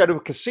 You can go to a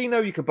casino,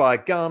 you can buy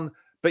a gun,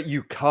 but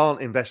you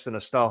can't invest in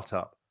a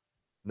startup.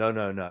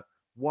 No.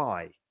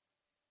 Why?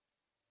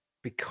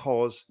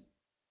 Because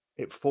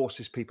it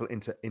forces people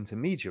into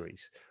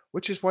intermediaries,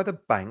 which is why the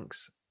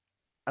banks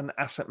and the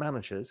asset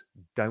managers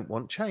don't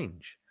want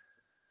change.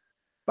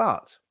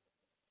 But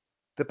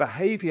the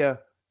behavior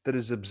that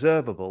is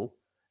observable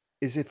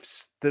is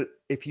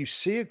if you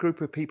see a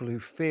group of people who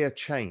fear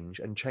change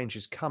and change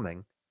is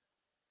coming,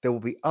 there will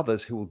be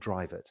others who will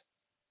drive it.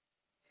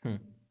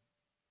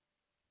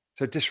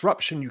 So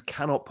disruption, you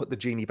cannot put the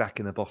genie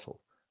back in the bottle.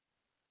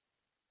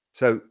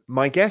 So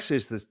my guess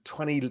is there's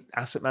 20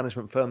 asset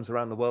management firms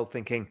around the world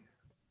thinking,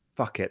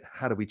 fuck it,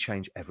 how do we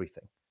change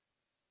everything?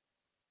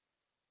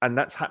 And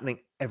that's happening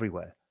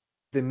everywhere.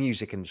 The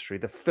music industry,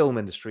 the film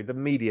industry, the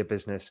media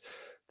business,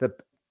 the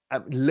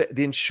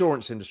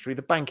insurance industry,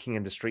 the banking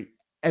industry,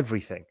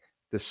 everything.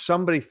 There's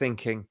somebody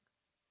thinking,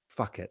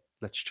 fuck it,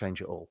 let's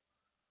change it all.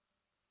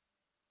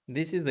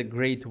 This is a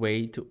great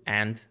way to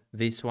end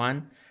this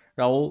one.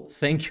 Raoul,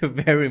 thank you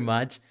very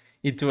much.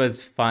 It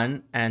was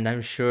fun and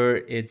I'm sure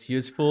it's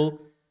useful.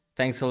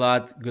 Thanks a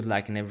lot. Good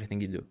luck in everything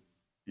you do.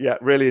 Yeah,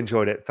 really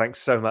enjoyed it. Thanks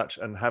so much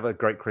and have a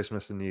great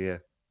Christmas and New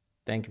Year.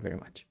 Thank you very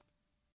much.